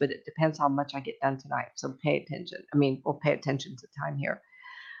anchors, but it depends how much I get done tonight. So pay attention. I mean, we'll pay attention to time here.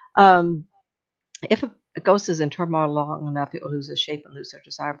 Um, if a ghost is in turmoil long enough, it will lose its shape and lose their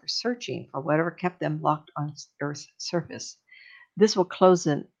desire for searching for whatever kept them locked on Earth's surface. This will close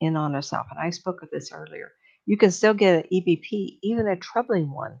in on itself. And I spoke of this earlier. You can still get an EVP, even a troubling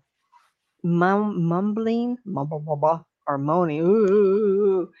one, mumbling, mumble, mumble, or moaning,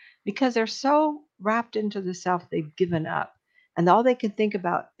 ooh, because they're so wrapped into the self they've given up. And all they can think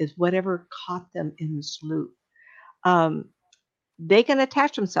about is whatever caught them in this loop. Um, they can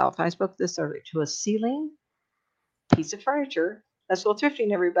attach themselves, I spoke this earlier, to a ceiling, piece of furniture. Let's go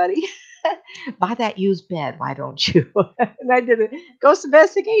thrifting, everybody. Buy that used bed, why don't you? And I did a ghost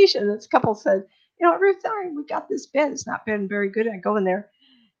investigation. This couple said, Ruth, sorry, we got this bed. It's not been very good. I go in there,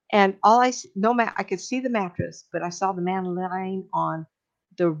 and I could see the mattress, but I saw the man lying on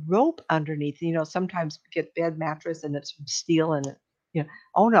the rope underneath. Sometimes you get bed mattress and it's from steel, and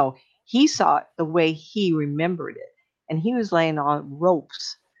oh no, he saw it the way he remembered it, and he was laying on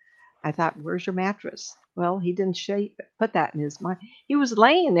ropes. I thought, "Where's your mattress?" Well, he didn't put that in his mind. He was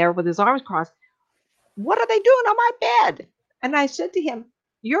laying there with his arms crossed. "What are they doing on my bed?" And I said to him,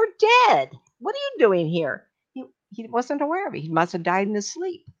 "You're dead. What are you doing here?" He wasn't aware of it. He must have died in his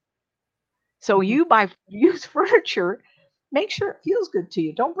sleep. So Mhm. you buy used furniture, make sure it feels good to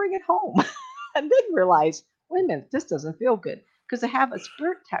you. Don't bring it home. And then realize, wait a minute, this doesn't feel good because they have a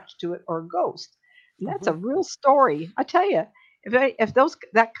spirit attached to it or a ghost. And that's a Mhm. real story. I tell you, if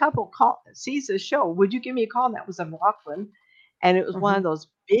that couple sees this show, would you give me a call? And that was in Rockland, and it was one of Mhm. those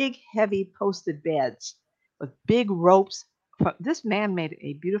big, heavy posted beds with big ropes. This man made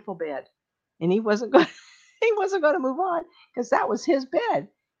a beautiful bed, and he wasn't going. He wasn't going to move on because that was his bed.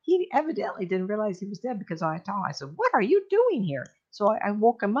 he evidently didn't realize he was dead because I told him, I said, "What are you doing here?" So I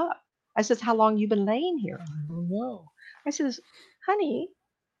woke him up. I says, "How long you been laying here?" I don't know. I says, "Honey,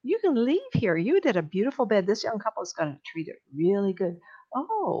 you can leave here. You did a beautiful bed. This young couple is going to treat it really good."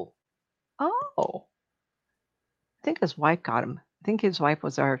 Oh, oh. I think his wife got him. I think his wife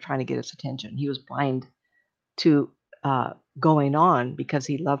was there trying to get his attention. He was blind to going on because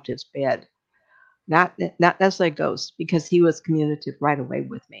he loved his bed. Not necessarily a ghost, because he was communicative right away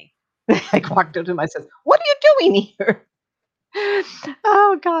with me. I walked up to him, I said, "What are you doing here?"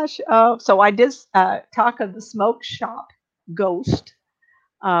 Oh gosh. So I did talk of the smoke shop ghost,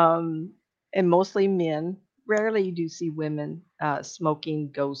 um, and mostly men. Rarely you do see women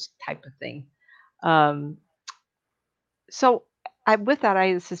smoking ghost type of thing. Um, so with that,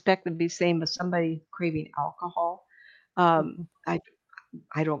 I suspect it'd be the same as somebody craving alcohol. Mhm.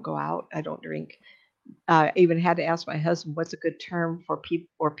 I don't go out. I don't drink. I even had to ask my husband what's a good term for people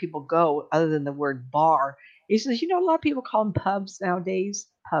where people go other than the word bar. He says, a lot of people call them pubs nowadays.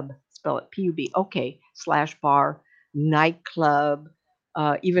 Pub, spell it Pub. Okay, slash bar, nightclub,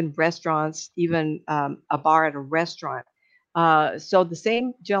 even restaurants, even a bar at a restaurant. So the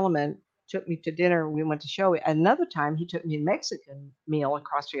same gentleman took me to dinner. We went to show it. Another time, he took me to a Mexican meal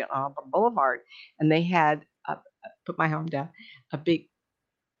across the street on Boulevard, and they had put my arm down, a big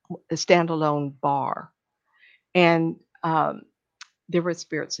standalone bar, and there were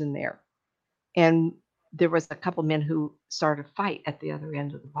spirits in there, and there was a couple men who started a fight at the other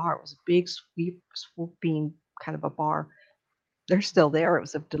end of the bar. It was a big swooping kind of a bar. They're still there. It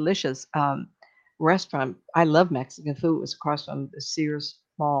was a delicious restaurant. I love Mexican food. It was across from the Sears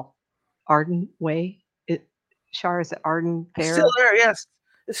Mall, Arden Way. Shar, is it Arden It's still there? there. Yes,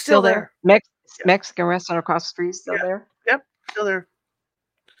 it's Still still there? there. Yeah, Mexican restaurant across the street still yeah, there? yep, still there.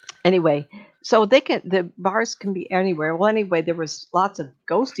 Anyway, so the bars can be anywhere. Well, anyway, there was lots of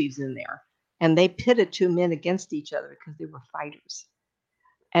ghosties in there, and they pitted two men against each other because they were fighters.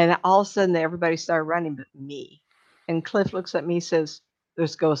 And all of a sudden, everybody started running but me. And Cliff looks at me, says,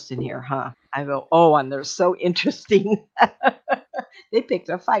 "There's ghosts in here, huh?" I go, "Oh, and they're so interesting." They picked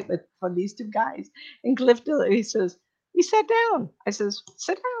a fight with for these two guys. And Cliff, he says, "We sat down." I says,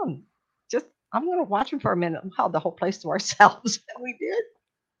 "Sit down. Just I'm going to watch them for a minute. We'll have the whole place to ourselves." And we did.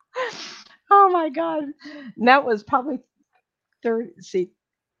 Oh my God. And that was probably 30, see,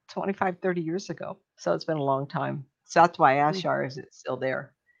 25, 30 years ago. So it's been a long time. So that's why I asked Mhm. Shar, is it still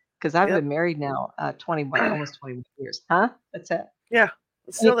there? Because I've Yep. been married now 21, almost 21 years. Huh? That's it. Yeah,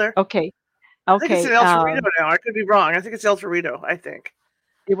 it's still there. Okay. I think it's in Okay. El Torito now. I could be wrong. I think it's El Torito. I think.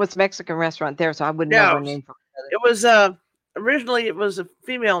 It was Mexican restaurant there, so I wouldn't know Yeah, one name from the other. it was. Originally, it was a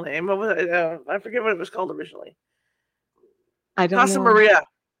female name. What was it? I forget what it was called originally. I don't Casa know. Maria.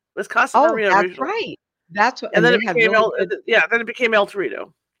 It was Casa Oh, Maria that's originally, right. That's what, and and then they it had became really El. good. Yeah, then it became El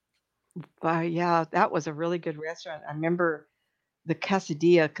Torito. Yeah, that was a really good restaurant. I remember the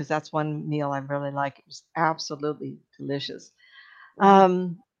quesadilla because that's one meal I really like. It was absolutely delicious. Hmm.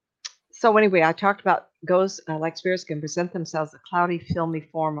 Um, So anyway, I talked about ghosts, like spirits, can present themselves in cloudy, filmy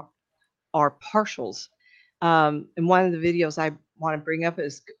form or partials. And one of the videos I want to bring up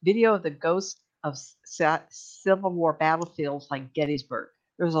is video of the ghosts of Civil War battlefields like Gettysburg.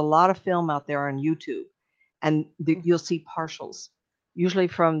 There's a lot of film out there on YouTube, and you'll see partials, usually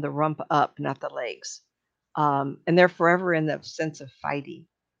from the rump up, not the legs. And they're forever in the sense of fighting.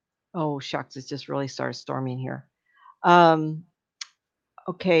 Oh shucks, it just really started storming here. Um,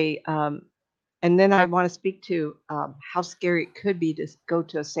 okay. And then I want to speak to how scary it could be to go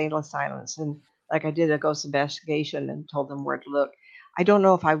to a sane silence. And like I did a ghost investigation and told them where to look. I don't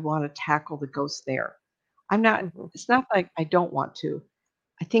know if I want to tackle the ghosts there. I'm not, Hmm. it's not like I don't want to.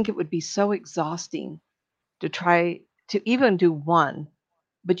 I think it would be so exhausting to try to even do one,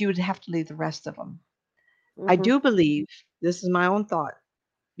 but you would have to leave the rest of them. I Hmm. do believe, this is my own thought,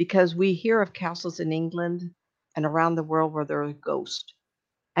 because we hear of castles in England and around the world where there are ghosts.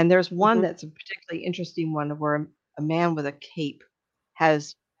 And there's one Hmm. that's a particularly interesting one where a man with a cape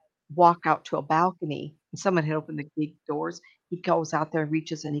has walked out to a balcony and someone had opened the big doors. He goes out there,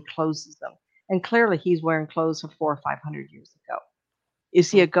 reaches, and he closes them. And clearly he's wearing clothes from 400 or 500 years ago. Is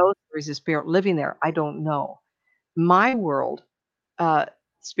he a ghost or is his spirit living there? I don't know. My world, uh,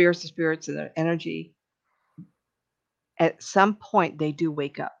 spirits of spirits and their energy, at some point they do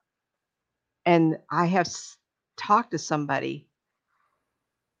wake up. And I have talked to somebody.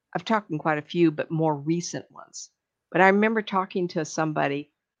 I've talked to quite a few, but more recent ones. But I remember talking to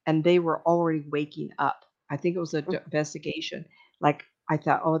somebody and they were already waking up. I think it was an investigation. Like I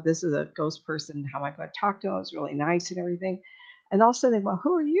thought, oh, this is a ghost person. How am I going to talk to them? It was really nice and everything. And all of a sudden they went,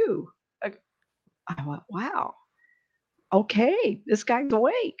 "Who are you?" Like, I went, "Wow." okay, this guy's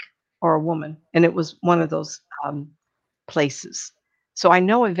awake, or a woman, and it was one of those places. So I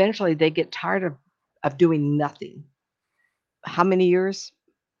know eventually they get tired of doing nothing. How many years?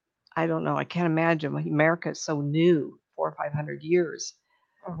 I don't know. I can't imagine. America is so new, 400 or 500 years.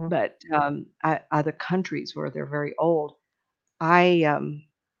 Mhm. But other countries where they're very old, I um,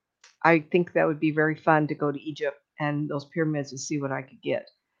 I think that would be very fun to go to Egypt and those pyramids and see what I could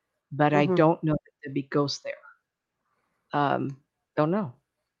get. But I Mhm. don't know that there'd be ghosts there. Don't know.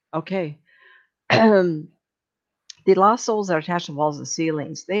 Okay. The lost souls that are attached to walls and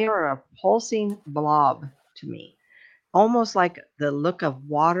ceilings, they are a pulsing blob to me, almost like the look of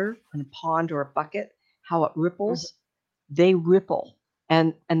water in a pond or a bucket, how it Mhm. ripples. They ripple,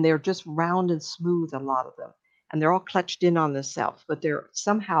 and they're just round and smooth, a lot of them, and they're all clutched in on themselves, but they're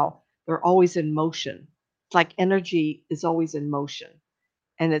always in motion. It's like energy is always in motion,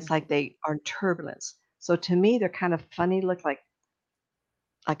 and it's Mhm. like they are in turbulence. So to me, they're kind of funny, look like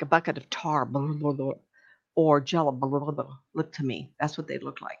a bucket of tar, blah, blah, blah, or jello, blah, blah, blah. Look to me, that's what they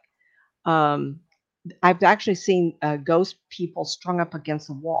look like. Um, I've actually seen ghost people strung up against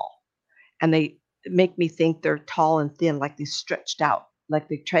a wall, and they make me think they're tall and thin, like they stretched out, like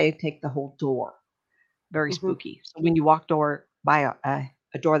they try to take the whole door. Very Mhm. spooky. So when you walk door by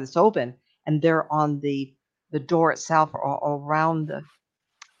a door that's open, and they're on the door itself, or around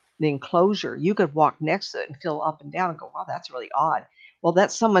the enclosure, you could walk next to it and feel up and down and go, wow, that's really odd. Well,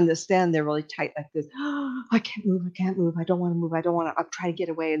 that's someone that's standing there really tight like this. I can't move. I can't move. I don't want to move. I don't want to. I'm trying to get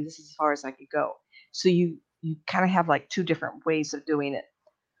away, and this is as far as I could go. So you kind of have like two different ways of doing it,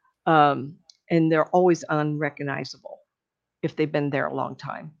 um, and they're always unrecognizable if they've been there a long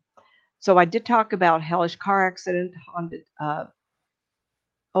time. So I did talk about hellish car accident, haunted.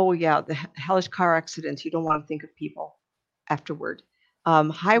 Oh yeah, the hellish car accidents. You don't want to think of people afterward.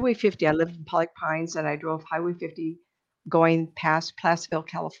 Highway 50. I lived in Pollock Pines, and I drove Highway 50 going past Placerville,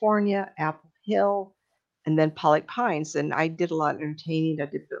 California, Apple Hill, and then Pollock Pines. And I did a lot of entertaining. I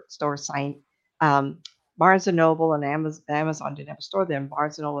did bookstore sign. Um, Barnes and Noble and Amazon didn't have a store then.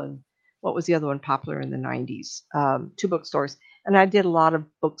 Barnes and Noble and what was the other one popular in the 90s? Two bookstores. And I did a lot of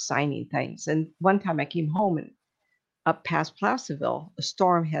book signing things. And one time I came home, and up past Placerville, a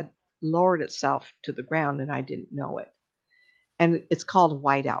storm had lowered itself to the ground, and I didn't know it. And it's called a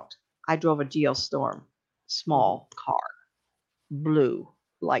whiteout. I drove a geostorm, Mhm. small car, blue,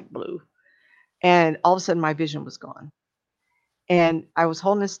 light blue. And all of a sudden, my vision was gone. And I was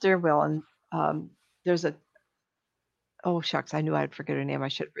holding the steering wheel, and there's a, oh, shucks, I knew I'd forget her name. I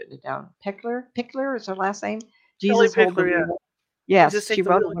should have written it down. Pickler is her last name. Shelley Jesus hold the Pickler, yeah. wheel. Jesus Yes, she take the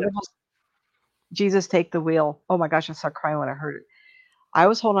wrote a wheel. Yeah. wonderful Jesus take the wheel. Oh my gosh, I started crying when I heard it. I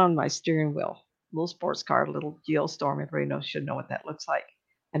was holding on to my steering wheel, little sports car, little Geostorm. Everybody knows should know what that looks like.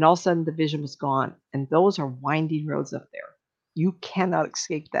 And all of a sudden, the vision was gone. And those are winding roads up there. You cannot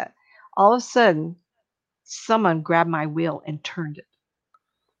escape that. All of a sudden, someone grabbed my wheel and turned it.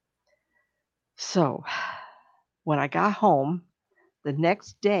 So when I got home the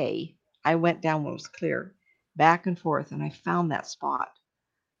next day, I went down when it was clear, back and forth, and I found that spot.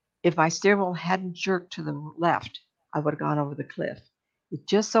 If my steering wheel hadn't jerked to the left, I would have gone over the cliff. It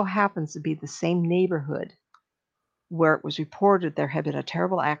just so happens to be the same neighborhood where it was reported there had been a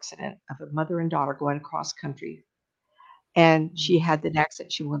terrible accident of a mother and daughter going across country. And she Mhm. had that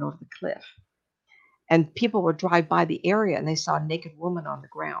accident. She went over the cliff. And people would drive by the area, and they saw a naked woman on the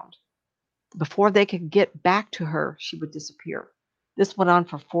ground. Before they could get back to her, she would disappear. This went on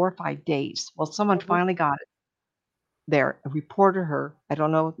for 4 or 5 days. Well, someone Mhm. finally got it there and reported her. I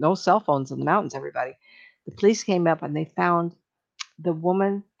don't know, no cell phones in the mountains, everybody. The police came up, and they found the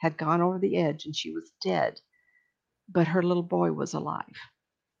woman had gone over the edge and she was dead, but her little boy was alive.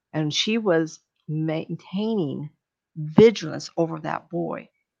 And she was maintaining vigilance over that boy.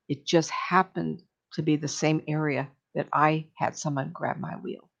 It just happened to be the same area that I had someone grab my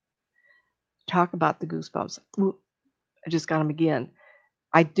wheel. Talk about the goosebumps. Ooh, I just got them again.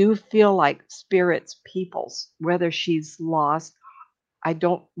 I do feel like spirits, peoples, whether she's lost. I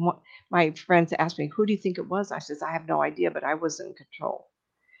don't want my friends asked me, who do you think it was? I says, I have no idea, but I was in control.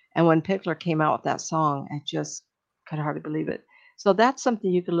 And when Pickler came out with that song, I just could hardly believe it. So that's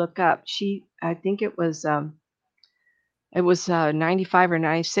something you could look up. I think it was 95 or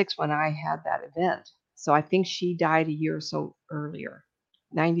 96 when I had that event. So I think she died a year or so earlier,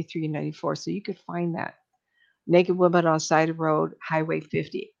 93 and 94. So you could find that. Naked woman on side of road, Highway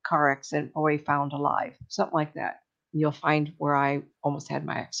 50, car accident, boy found alive, something like that. You'll find where I almost had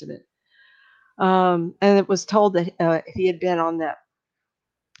my accident. And it was told that if he had been on that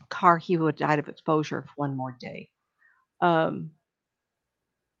car, he would have died of exposure for one more day. Um,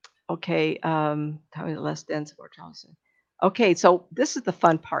 okay, how less dense or Charleston. Okay, so this is the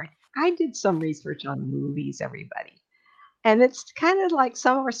fun part. I did some research on movies, everybody. And it's kind of like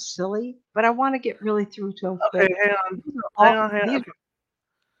some are silly, but I want to get really through to them Okay, quick. hang on. These are Hang all on, hang on. these Okay.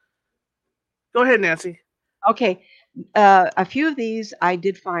 Go ahead, Nancy. okay. A few of these I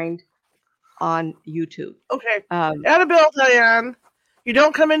did find on YouTube. Okay. Um, Annabelle, Diane, you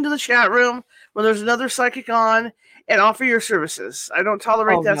don't come into the chat room when there's another psychic on and offer your services. I don't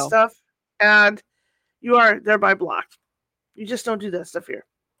tolerate oh that no, stuff, and you are thereby blocked. You just don't do that stuff here.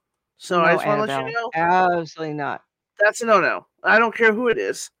 So I no, just want to let you Annabelle, know absolutely not. that's a no-no. I don't care who it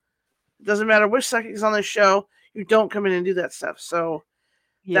is. It doesn't matter which psychic is on this show. You don't come in and do that stuff. So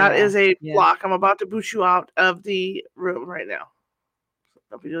that Yeah, is a yeah. block. I'm about to boot you out of the room right now.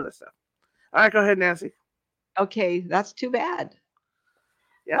 Don't be doing that stuff. All right, go ahead, Nancy. Okay, that's too bad.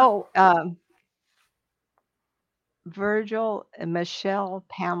 Yeah. Oh, Virgil and Michelle,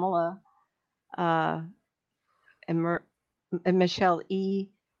 Pamela, uh, and, and Michelle E.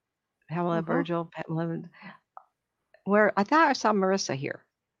 Pamela, Mm-hmm. Virgil, Pamela. Where I thought I saw Marissa here.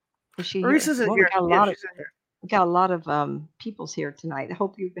 Is she here? Marissa's in Well, here. Yeah, she's in here. we got a lot of peoples here tonight. I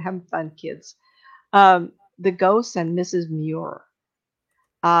hope you're having fun, kids. The ghost and Mrs. Muir.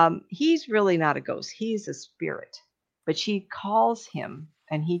 He's really not a ghost. He's a spirit, but she calls him,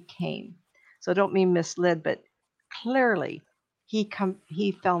 and he came. So don't be misled, but clearly he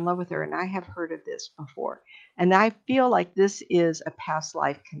fell in love with her, and I have heard of this before, and I feel like this is a past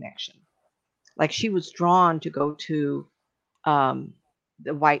life connection. Like she was drawn to go to um,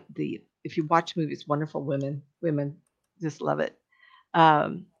 the if you watch movies, Wonderful Women just love it.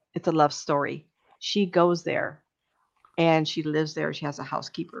 It's a love story. She goes there and she lives there. She has a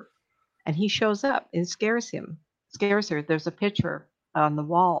housekeeper, and he shows up and scares her. There's a picture on the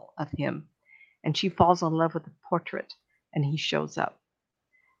wall of him, and she falls in love with the portrait, and he shows up.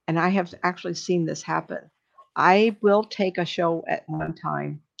 And I have actually seen this happen. I will take a show at one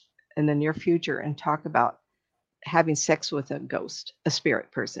time in the near future and talk about having sex with a ghost, a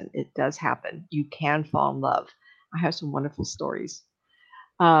spirit person. It does happen. You can fall in love. I have some wonderful stories.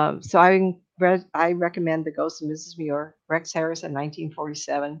 So I recommend The Ghost of Mrs. Muir, Rex Harrison,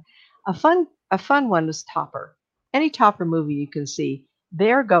 1947. A fun one is Topper. Any Topper movie you can see,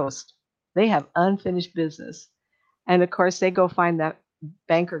 they're ghosts. They have unfinished business, and of course they go find that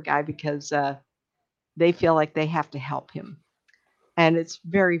banker guy because they feel like they have to help him, and it's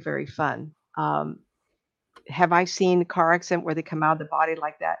very very fun. Have I seen a car accident where they come out of the body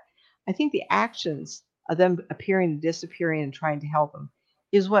like that? I think the actions of them appearing and disappearing and trying to help them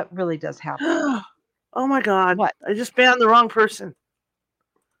is what really does happen. Oh my God! What? I just banned the wrong person.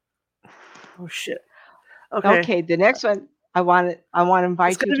 Oh shit. Okay. Okay, the next one I want to It's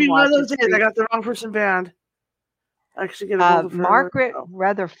invite you gonna to be one of watch. those It's days. I free. got the wrong person banned. I actually get a hold of her. Margaret Oh,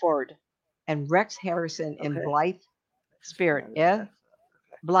 Rutherford and Rex Harrison in okay. Blythe Spirit. Yeah,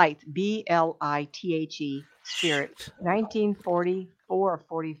 Blythe, Blithe Spirit, Shoot. 1944 or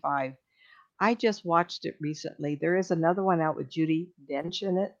 45. I just watched it recently. There is another one out with Judy Dench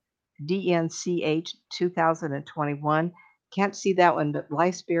in it, DNCH 2021. Can't see that one, but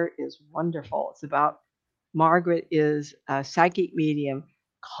Life Spirit is wonderful. It's about Margaret is a psychic medium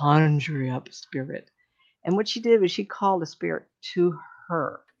conjuring up a spirit. And what she did was she called the spirit to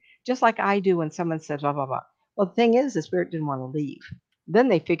her, just like I do when someone says, blah, blah, blah. Well, the thing is, the spirit didn't want to leave. Then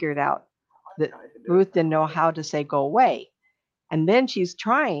they figured out that Ruth didn't know how to say, go away. And then she's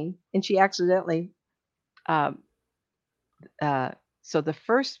trying, and she accidentally um, so the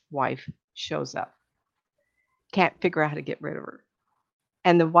first wife shows up, can't figure out how to get rid of her.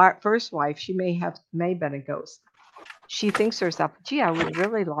 And the first wife, she may have been a ghost. She thinks to herself, gee, I would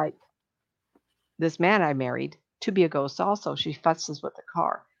really like this man I married to be a ghost also. She fusses with the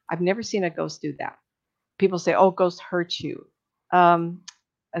car. I've never seen a ghost do that. People say, oh, ghosts hurt you. Um,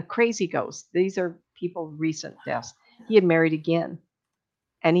 a crazy ghost. These are people recent deaths. He had married again,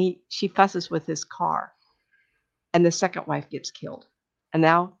 and she fusses with his car, and the second wife gets killed. And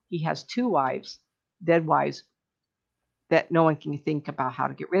now he has two wives, dead wives, that no one can think about how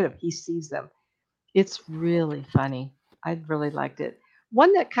to get rid of. He sees them. It's really funny. I really liked it.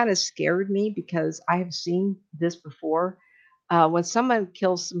 One that kind of scared me because I have seen this before. When someone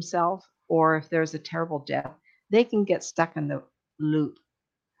kills themselves or if there's a terrible death, they can get stuck in the loop.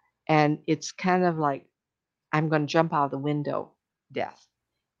 And it's kind of like, I'm going to jump out of the window death.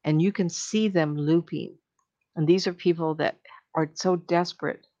 And you can see them looping. And these are people that are so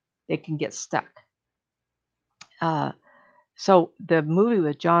desperate they can get stuck. Uh, So the movie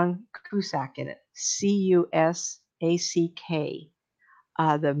with John Cusack in it, Cusack.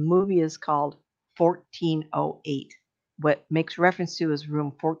 The movie is called 1408. What makes reference to is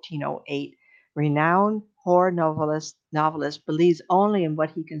room 1408, renowned horror novelist believes only in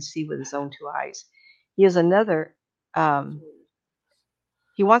what he can see with his own two eyes. He has another. Um,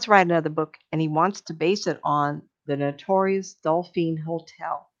 he wants to write another book, and he wants to base it on the notorious Dolphin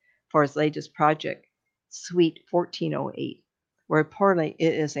Hotel for his latest project, Suite 1408, where reportedly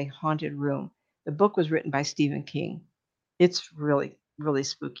it is a haunted room. The book was written by Stephen King. It's really, really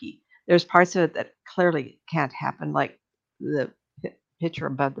spooky. There's parts of it that clearly can't happen, like the picture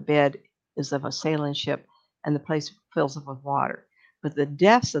above the bed is of a sailing ship, and the place fills up with water. But the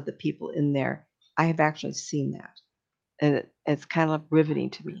deaths of the people in there, I have actually seen that, and it's kind of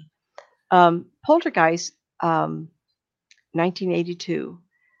riveting to me. Poltergeist, 1982.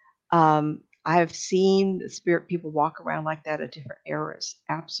 I have seen the spirit people walk around like that at different eras.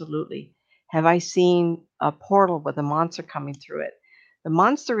 Absolutely. Have I seen a portal with a monster coming through it? The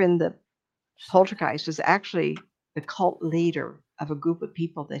monster in the Poltergeist was actually the cult leader of a group of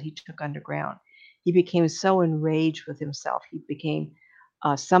people that he took underground. He became so enraged with himself. He became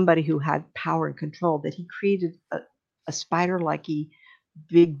somebody who had power and control that he created a spider-like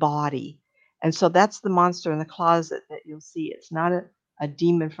big body. And so that's the monster in the closet that you'll see. It's not a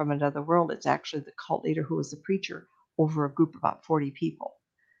demon from another world. It's actually the cult leader who was the preacher over a group of about 40 people.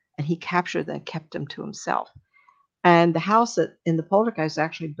 And he captured them and kept them to himself. And the house that in the Poltergeist is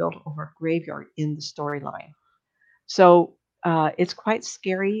actually built over a graveyard in the storyline. So it's quite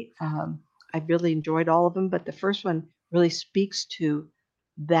scary. I really enjoyed all of them, but the first one really speaks to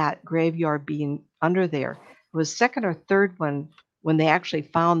that graveyard being under there. It was second or third one when they actually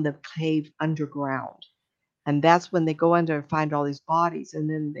found the cave underground. And that's when they go under and find all these bodies. And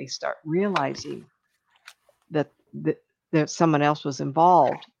then they start realizing that, that someone else was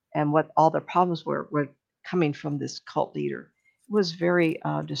involved and what all the problems were coming from this cult leader. It was very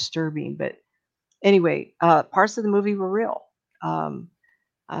disturbing. But anyway, parts of the movie were real. Um,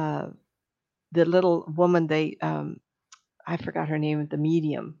 uh, the little woman, I forgot her name, the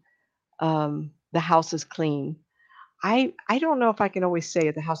medium. The house is clean. I don't know if I can always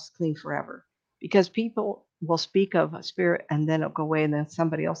say the house is clean forever because people will speak of a spirit and then it'll go away and then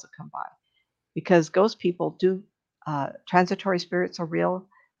somebody else will come by. Because ghost people do, transitory spirits are real,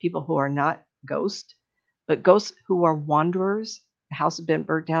 people who are not ghosts, but ghosts who are wanderers, the house has been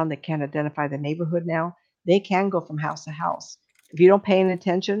burnt down, they can't identify the neighborhood now, they can go from house to house. If you don't pay any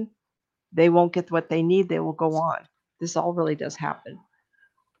attention, they won't get what they need, they will go on. This all really does happen.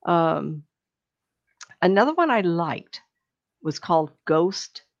 Um, Another one I liked was called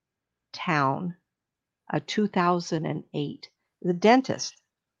Ghost Town, 2008. The dentist,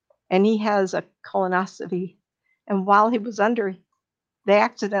 and he has a colonoscopy, and while he was under, they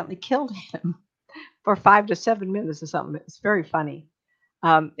accidentally killed him for 5 to 7 minutes or something. It's very funny.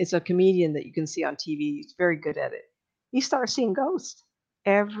 It's a comedian that you can see on TV. He's very good at it. He starts seeing ghosts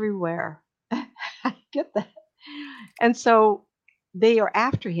everywhere. I get that. And so they are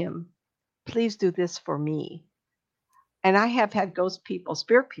after him. Please do this for me. And I have had ghost people,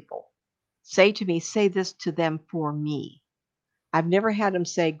 spirit people, say to me, say this to them for me. I've never had him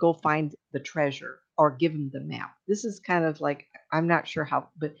say, go find the treasure or give him the map. This is kind of like, I'm not sure how,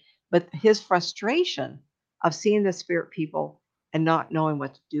 but his frustration of seeing the spirit people and not knowing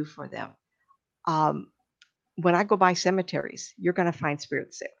what to do for them. Um, when I go by cemeteries, you're going to find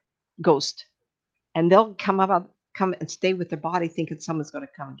spirits there, ghosts, and they'll come and stay with their body thinking someone's going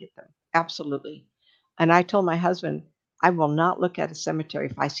to come and get them. Absolutely. And I told my husband, I will not look at a cemetery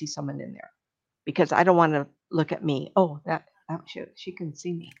if I see someone in there because I don't want to look at me. Oh, that she can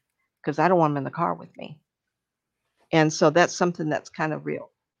see me because I don't want them in the car with me. And so that's something that's kind of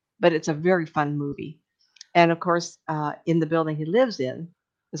real, but it's a very fun movie. And of course, in the building he lives in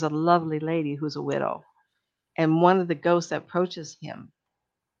is a lovely lady who's a widow. And one of the ghosts that approaches him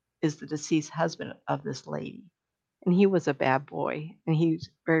is the deceased husband of this lady. And he was a bad boy and he's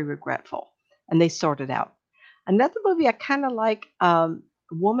very regretful. And they sort it out. Another movie I kind of like,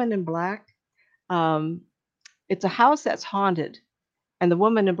 Woman in Black. Um, it's a house that's haunted, and the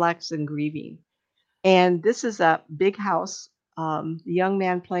woman in black is in grieving. And this is a big house. The young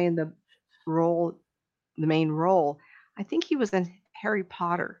man playing role, the main role, I think he was in Harry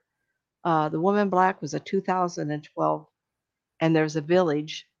Potter. The Woman in Black was a 2012, and there's a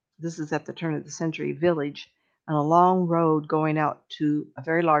village. This is at the turn of the century village, and a long road going out to a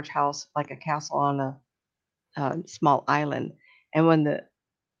very large house, like a castle on a small island. And when the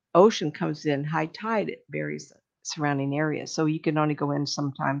ocean comes in high tide, it buries the surrounding area. So you can only go in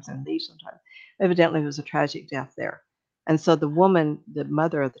sometimes and leave sometimes. Evidently, there was a tragic death there. And so the woman, the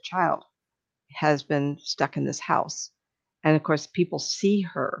mother of the child, has been stuck in this house. And of course, people see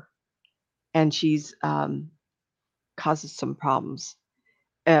her and she's causes some problems.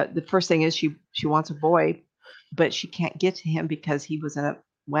 The first thing is she wants a boy, but she can't get to him because he was in a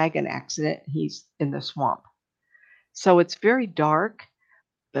wagon accident. He's in the swamp. So it's very dark,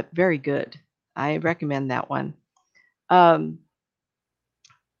 but very good. I recommend that one. Um,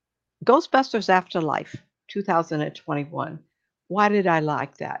 Ghostbusters Afterlife, 2021. Why did I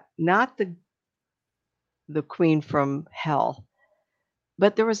like that? Not the Queen from Hell,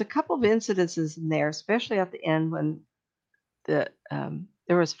 but there was a couple of incidences in there, especially at the end when there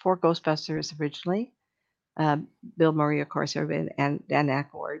was four Ghostbusters originally. Bill Murray, of course, everybody, and Dan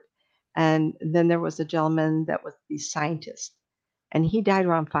Aykroyd, and then there was a gentleman that was the scientist, and he died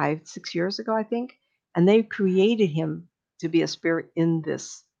around 5, 6 years ago, I think, and they created him to be a spirit in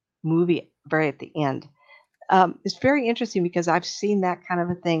this movie, very at the end. It's very interesting because I've seen that kind of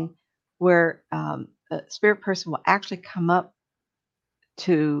a thing where a spirit person will actually come up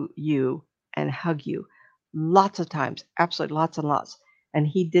to you and hug you lots of times, absolutely lots and lots. And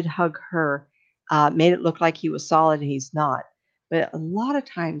he did hug her, made it look like he was solid, and he's not. But a lot of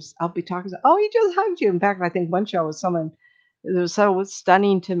times I'll be talking to, oh, he just hugged you. In fact, I think one show was someone that was so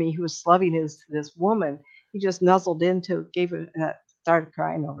stunning to me who was loving this woman. He just nuzzled into, gave her, started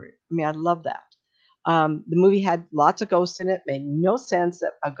crying over it. I mean, I love that. The movie had lots of ghosts in it. Made no sense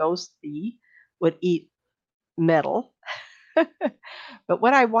that a ghost bee would eat metal. But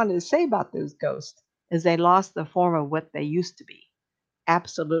what I wanted to say about those ghosts is they lost the form of what they used to be.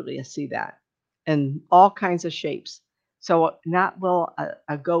 Absolutely, I see that. In all kinds of shapes. So not will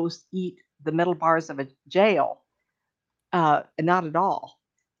a ghost eat the metal bars of a jail, not at all.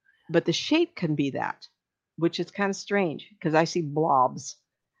 But the shape can be that, which is kind of strange because I see blobs.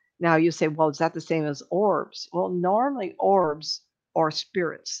 Now you say, well, is that the same as orbs? Well, normally orbs are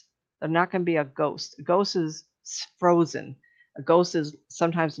spirits. They're not going to be a ghost. A ghost is frozen. A ghost is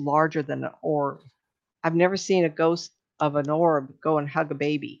sometimes larger than an orb. I've never seen a ghost of an orb go and hug a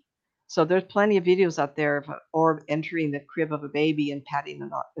baby. So there's plenty of videos out there of an orb entering the crib of a baby and patting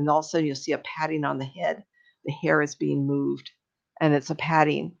it on, and all of a sudden you'll see a patting on the head. The hair is being moved, and it's a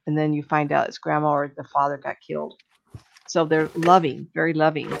patting, and then you find out it's grandma or the father got killed. So they're loving, very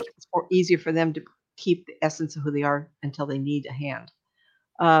loving. It's more easier for them to keep the essence of who they are until they need a hand.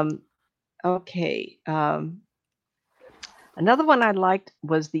 Um, okay. Another one I liked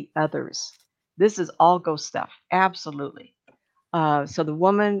was The Others. This is all ghost stuff. Absolutely. So the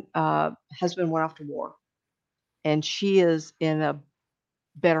woman, husband went off to war, and she is in a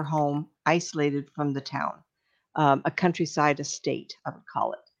better home, isolated from the town, a countryside estate, I would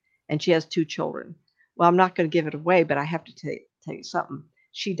call it. And she has two children. Well, I'm not going to give it away, but I have to tell you something.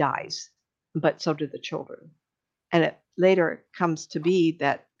 She dies, but so do the children. And it later comes to be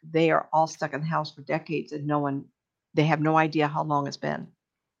that they are all stuck in the house for decades, and they have no idea how long it's been.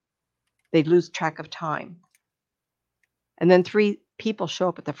 They lose track of time. And then three people show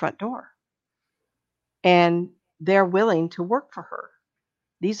up at the front door, and they're willing to work for her.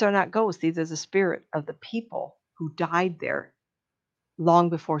 These are not ghosts. These are the spirit of the people who died there long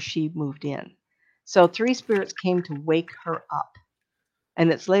before she moved in. So three spirits came to wake her up.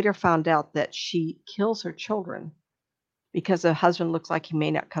 And it's later found out that she kills her children because the husband looks like he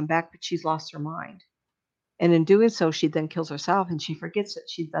may not come back, but she's lost her mind. And in doing so, she then kills herself, and she forgets that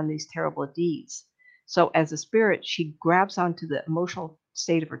she's done these terrible deeds. So as a spirit, she grabs onto the emotional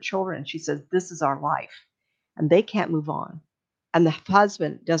state of her children, and she says, this is our life. And they can't move on. And the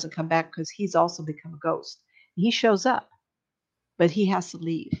husband doesn't come back because he's also become a ghost. He shows up, but he has to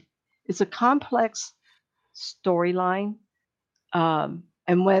leave. It's a complex storyline. And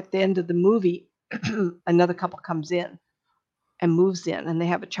when at the end of the movie, another couple comes in and moves in, and they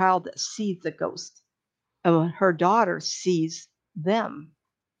have a child that sees the ghost. And her daughter sees them,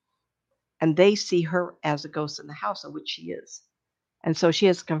 and they see her as a ghost in the house, of which she is. And so she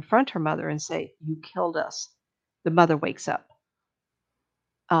has to confront her mother and say, you killed us. The mother wakes up.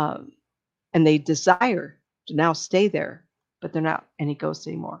 And they desire to now stay there, but they're not any ghosts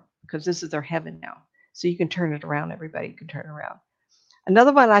anymore because this is their heaven now. So you can turn it around. Everybody can turn it around.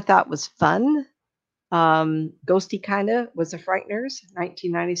 Another one I thought was fun, ghosty kind of, was The Frighteners,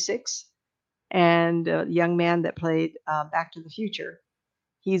 1996. And a young man that played Back to the Future,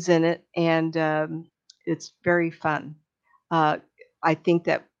 he's in it, and it's very fun. I think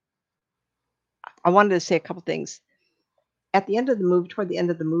that I wanted to say a couple things. At the end of the movie, toward the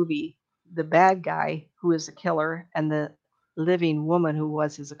end of the movie, the bad guy who is the killer and the living woman who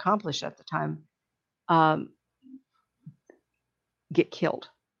was his accomplice at the time um, get killed.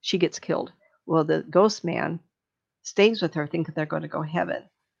 She gets killed. Well, the ghost man stays with her, thinking they're going to go heaven,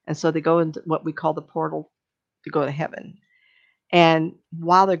 and so they go into what we call the portal to go to heaven. And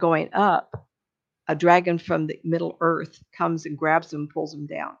while they're going up, a dragon from the Middle Earth comes and grabs them and pulls them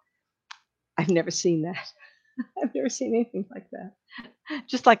down. I've never seen that. I've never seen anything like that.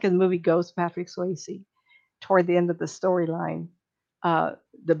 Just like in the movie Ghost, Patrick Swayze, toward the end of the storyline,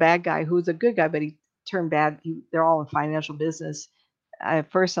 the bad guy, who's a good guy, but he turned bad. They're all in financial business.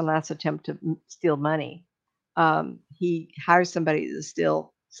 First and last attempt to steal money. He hires somebody to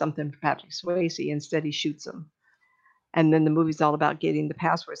steal something from Patrick Swayze. Instead, he shoots him. And then the movie's all about getting the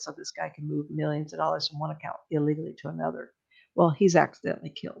password so this guy can move millions of dollars from one account illegally to another. Well, he's accidentally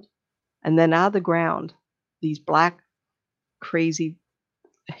killed. And then out of the ground, these black, crazy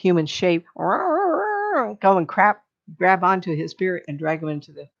human shape go and grab onto his spirit and drag him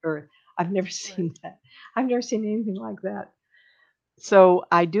into the earth. I've never seen that. I've never seen anything like that. So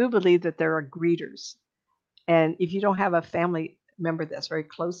I do believe that there are greeters. And if you don't have a family member that's very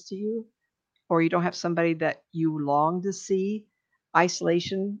close to you, or you don't have somebody that you long to see,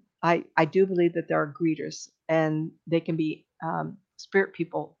 isolation, I do believe that there are greeters, and they can be spirit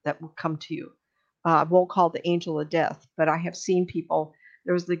people that will come to you. I won't call the angel of death, but I have seen people.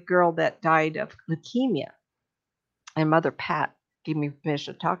 There was the girl that died of leukemia, and Mother Pat gave me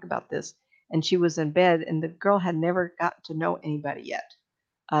permission to talk about this. And she was in bed, and the girl had never gotten to know anybody yet.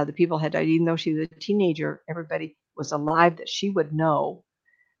 The people had died, even though she was a teenager. Everybody was alive that she would know,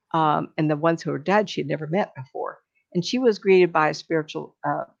 and the ones who were dead she had never met before. And she was greeted by a spiritual,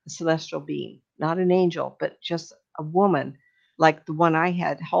 celestial being, not an angel, but just a woman like the one I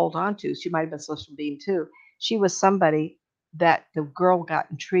had held on to. She might have been a celestial being too. She was somebody that the girl got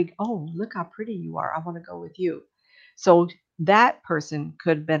intrigued. Oh, look how pretty you are. I want to go with you. So that person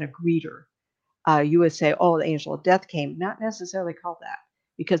could have been a greeter. You would say, oh, the angel of death came. Not necessarily called that,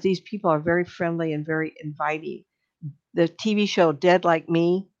 because these people are very friendly and very inviting. The TV show Dead Like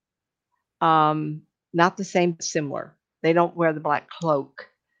Me, not the same, but similar. They don't wear the black cloak.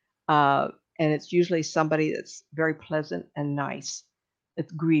 And it's usually somebody that's very pleasant and nice.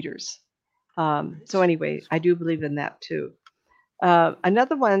 It's greeters. So anyway, I do believe in that too.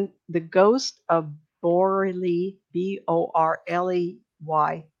 Another one, the ghost of Borley, Borley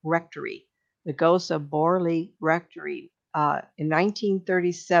Rectory. The ghost of Borley Rectory. In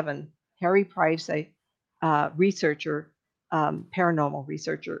 1937, Harry Price, a researcher, paranormal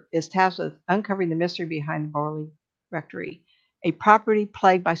researcher, is tasked with uncovering the mystery behind Borley Rectory, a property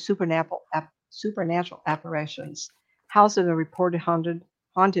plagued by supernatural apparitions. Houses have been reported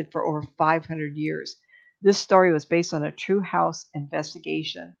haunted for over 500 years. This story was based on a true house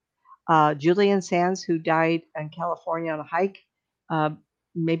investigation. Julian Sands, who died in California on a hike,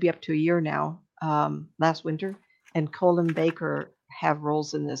 maybe up to a year now, last winter, and Colin Baker have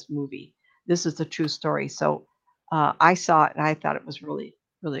roles in this movie. This is a true story. So I saw it and I thought it was really,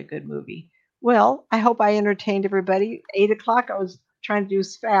 really a good movie. Well, I hope I entertained everybody. 8 o'clock, I was trying to do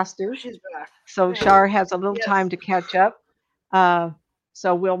faster. She's back. So Yeah. Shar has a little Yes. time to catch up.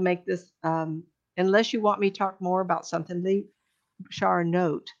 So we'll make this, unless you want me to talk more about something, leave Shar a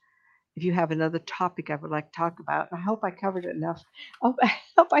note if you have another topic I would like to talk about. I hope I covered it enough. I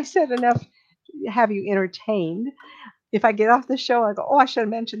hope I said enough to have you entertained. If I get off the show, I go, oh, I should have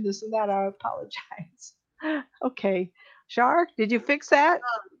mentioned this and that. I apologize. Okay. Shar, did you fix that?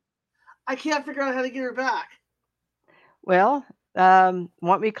 I can't figure out how to get her back. Well,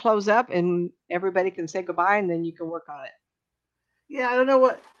 want me to close up and everybody can say goodbye and then you can work on it. Yeah, I don't know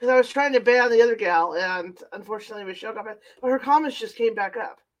what, because I was trying to ban the other gal, and unfortunately Michelle got back, but her comments just came back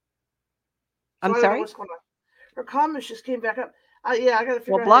up. So I'm I don't know sorry? what's going on. Her comments just came back up. Yeah, I got to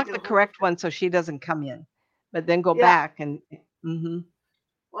figure Well, out how to block get the a hold correct of her. one so she doesn't come in, but then go Yeah. back and. Mm-hmm.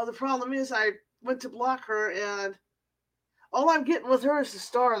 Well, the problem is I went to block her, and all I'm getting with her is the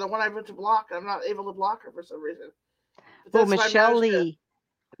star, the one I went to block. I'm not able to block her for some reason. But Well, that's why I Michelle managed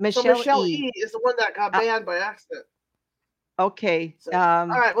to. Lee. So Michelle E is the one that got banned by accident. Okay. So, all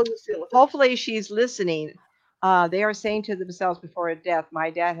right, we'll just deal with it. Hopefully she's listening. They are saying to themselves before death, my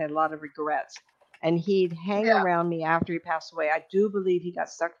dad had a lot of regrets. And he'd hang around me after he passed away. I do believe he got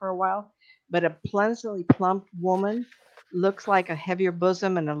stuck for a while. But a pleasantly plump woman looks like a heavier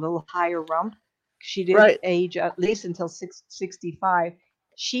bosom and a little higher rump. She did age at least until 65.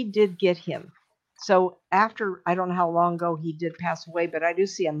 She did get him. So after, I don't know how long ago he did pass away, but I do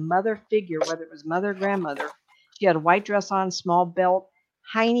see a mother figure, whether it was mother or grandmother. She had a white dress on, small belt.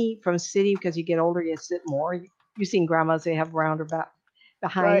 Heiny from city, because you get older, you sit more. You've seen grandmas, they have rounder back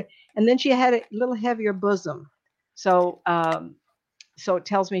behind. Right. And then she had a little heavier bosom. So so it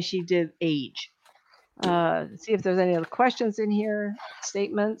tells me she did age. See if there's any other questions in here,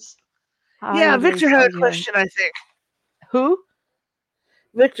 statements. Yeah, Victor had a question, I think. Who?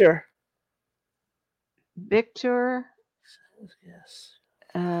 Victor. Victor. Yes.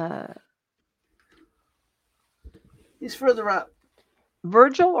 He's further up.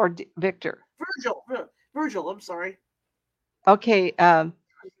 Virgil or Victor? Virgil, I'm sorry. Okay.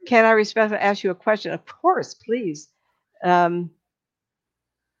 Can I respectfully ask you a question? Of course, please. Um,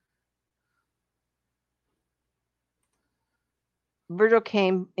 Virgil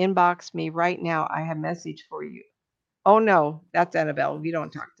came inbox me right now. I have a message for you. Oh no, that's Annabelle. We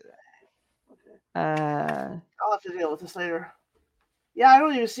don't talk to that. I'll have to deal with this later. Yeah, I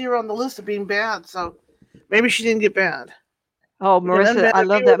don't even see her on the list of being banned, so maybe she didn't get banned. Oh, We can Marissa, unban I the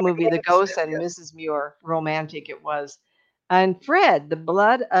love viewer that by movie, going The to Ghost Smith, and yes. Mrs. Muir. Romantic it was. And Fred, the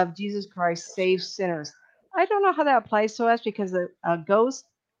blood of Jesus Christ saves sinners. I don't know how that applies to us because a ghost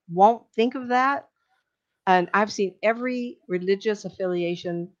won't think of that. And I've seen every religious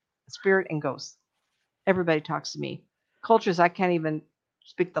affiliation, spirit and ghosts. Everybody talks to me. Cultures I can't even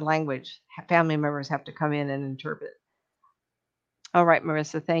speak the language. Family members have to come in and interpret. All right,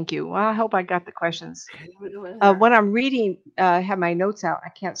 Marissa, thank you. Well, I hope I got the questions. When I'm reading, I have my notes out. I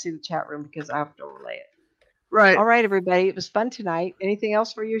can't see the chat room because I have to overlay it. Right. All right, everybody. It was fun tonight. Anything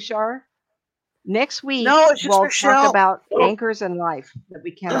else for you, Shar? Next week, No, it's just we'll Michelle. talk about anchors in life that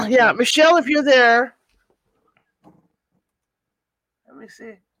we cannot Yeah, change. Michelle, if you're there. Let me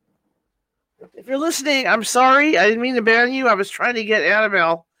see. If you're listening, I'm sorry. I didn't mean to ban you. I was trying to get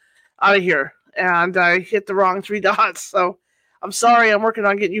Annabelle out of here, and I hit the wrong 3 dots. So I'm sorry. I'm working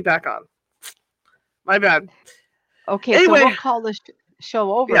on getting you back on. My bad. Okay, Anyway, so we'll call the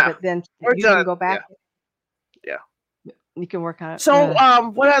show over, yeah, but then we're you done. can go back. Yeah. You can work on it. So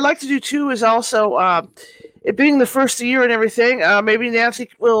what I'd like to do too is also, it being the first of the year and everything, maybe Nancy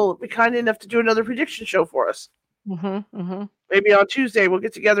will be kind enough to do another prediction show for us. Maybe on Tuesday we'll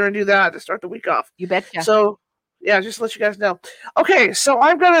get together and do that to start the week off. You betcha. So, yeah, just to let you guys know. Okay, so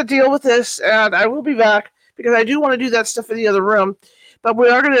I'm going to deal with this, and I will be back because I do want to do that stuff in the other room. But we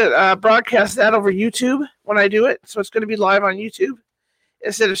are going to broadcast that over YouTube when I do it. So it's going to be live on YouTube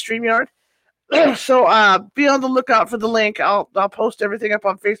instead of StreamYard. So be on the lookout for the link. I'll post everything up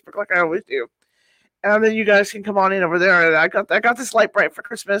on Facebook like I always do. And then you guys can come on in over there. And I got this Light Bright for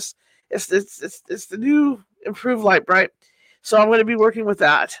Christmas. It's the new improved Light Bright. So I'm going to be working with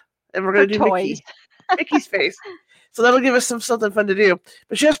that. And we're going to do toys. Mickey's face. So that'll give us something fun to do.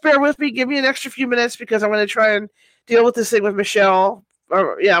 But just bear with me. Give me an extra few minutes because I'm going to try and deal with this thing with Michelle.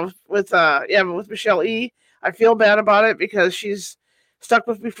 With Michelle E. I feel bad about it because she's stuck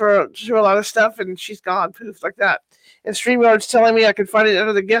with me through a lot of stuff and she's gone poof like that. And StreamYard's telling me I can find it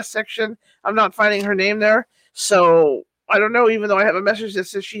under the guest section. I'm not finding her name there. So I don't know, even though I have a message that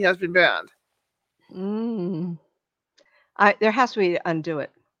says she has been banned. There has to be to undo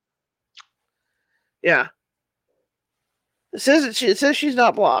it. Yeah. It says she's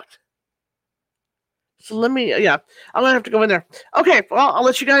not blocked. So I'm gonna have to go in there. Okay, well, I'll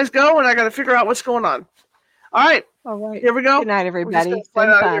let you guys go, and I gotta figure out what's going on. All right, here we go. Good night, everybody. Good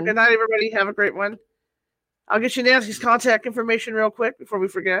night, everybody. Have a great one. I'll get you Nancy's contact information real quick before we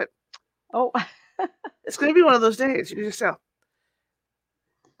forget. Oh, it's gonna be one of those days. You can just tell.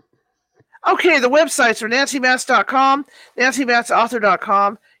 Okay, the websites are nancymatz.com,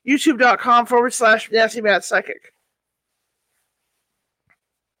 nancymatzauthor.com, youtube.com/nancymatzpsychic.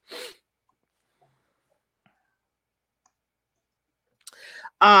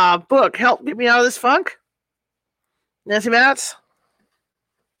 Book, Help Get Me Out of This Funk. Nancy Matz.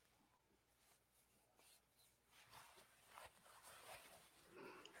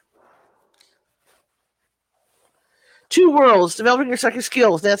 Two Worlds, Developing Your Psychic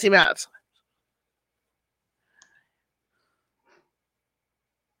Skills, Nancy Matz.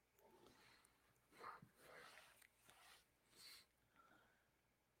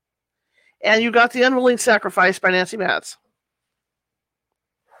 And you got The Unwilling Sacrifice by Nancy Matz.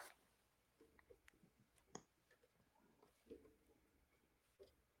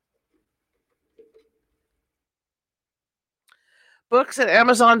 Books at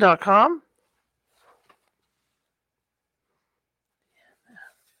Amazon.com.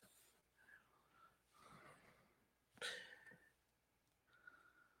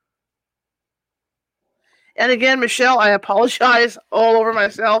 And again, Michelle, I apologize all over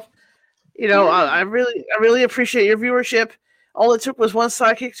myself. You know, I really appreciate your viewership. All it took was one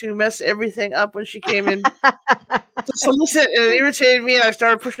psychic to mess everything up when she came in to solicit, and it irritated me, and I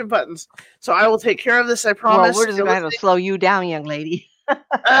started pushing buttons. So I will take care of this, I promise. Well, we're just going to slow you down, young lady.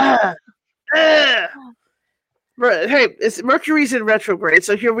 Hey, it's Mercury's in retrograde,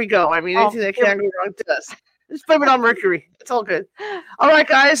 so here we go. I mean, anything that can go wrong does. Just blame it on Mercury. It's all good. All right,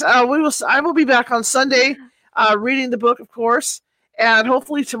 guys. I will be back on Sunday, reading the book, of course, and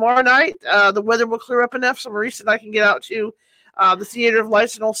hopefully tomorrow night the weather will clear up enough so Maurice and I can get out to the Theater of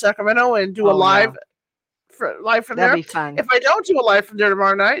Lights in Old Sacramento and do a live live from That'd there. be fun. If I don't do a live from there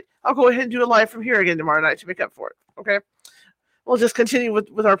tomorrow night, I'll go ahead and do a live from here again tomorrow night to make up for it. Okay. We'll just continue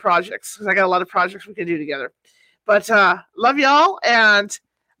with our projects because I got a lot of projects we can do together. But love y'all, and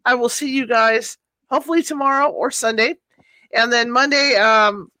I will see you guys hopefully tomorrow or Sunday, and then Monday.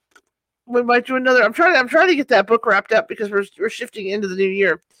 We might do another. I'm trying to get that book wrapped up because we're shifting into the new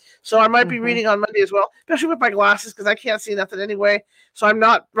year, so I might be reading on Monday as well, especially with my glasses because I can't see nothing anyway. So I'm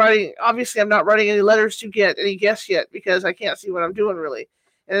not writing. Obviously, I'm not writing any letters to get any guests yet because I can't see what I'm doing really,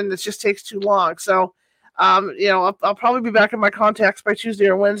 and it just takes too long. So, I'll probably be back in my contacts by Tuesday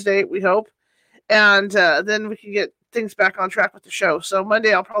or Wednesday. We hope, and then we can get things back on track with the show. So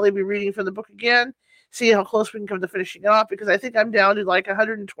Monday, I'll probably be reading from the book again. See how close we can come to finishing it off because I think I'm down to like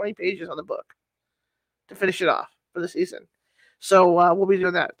 120 pages on the book to finish it off for the season. So we'll be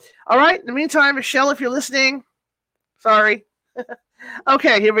doing that. All right. In the meantime, Michelle, if you're listening, sorry.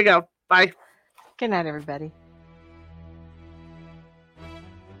 Okay, here we go. Bye. Good night, everybody.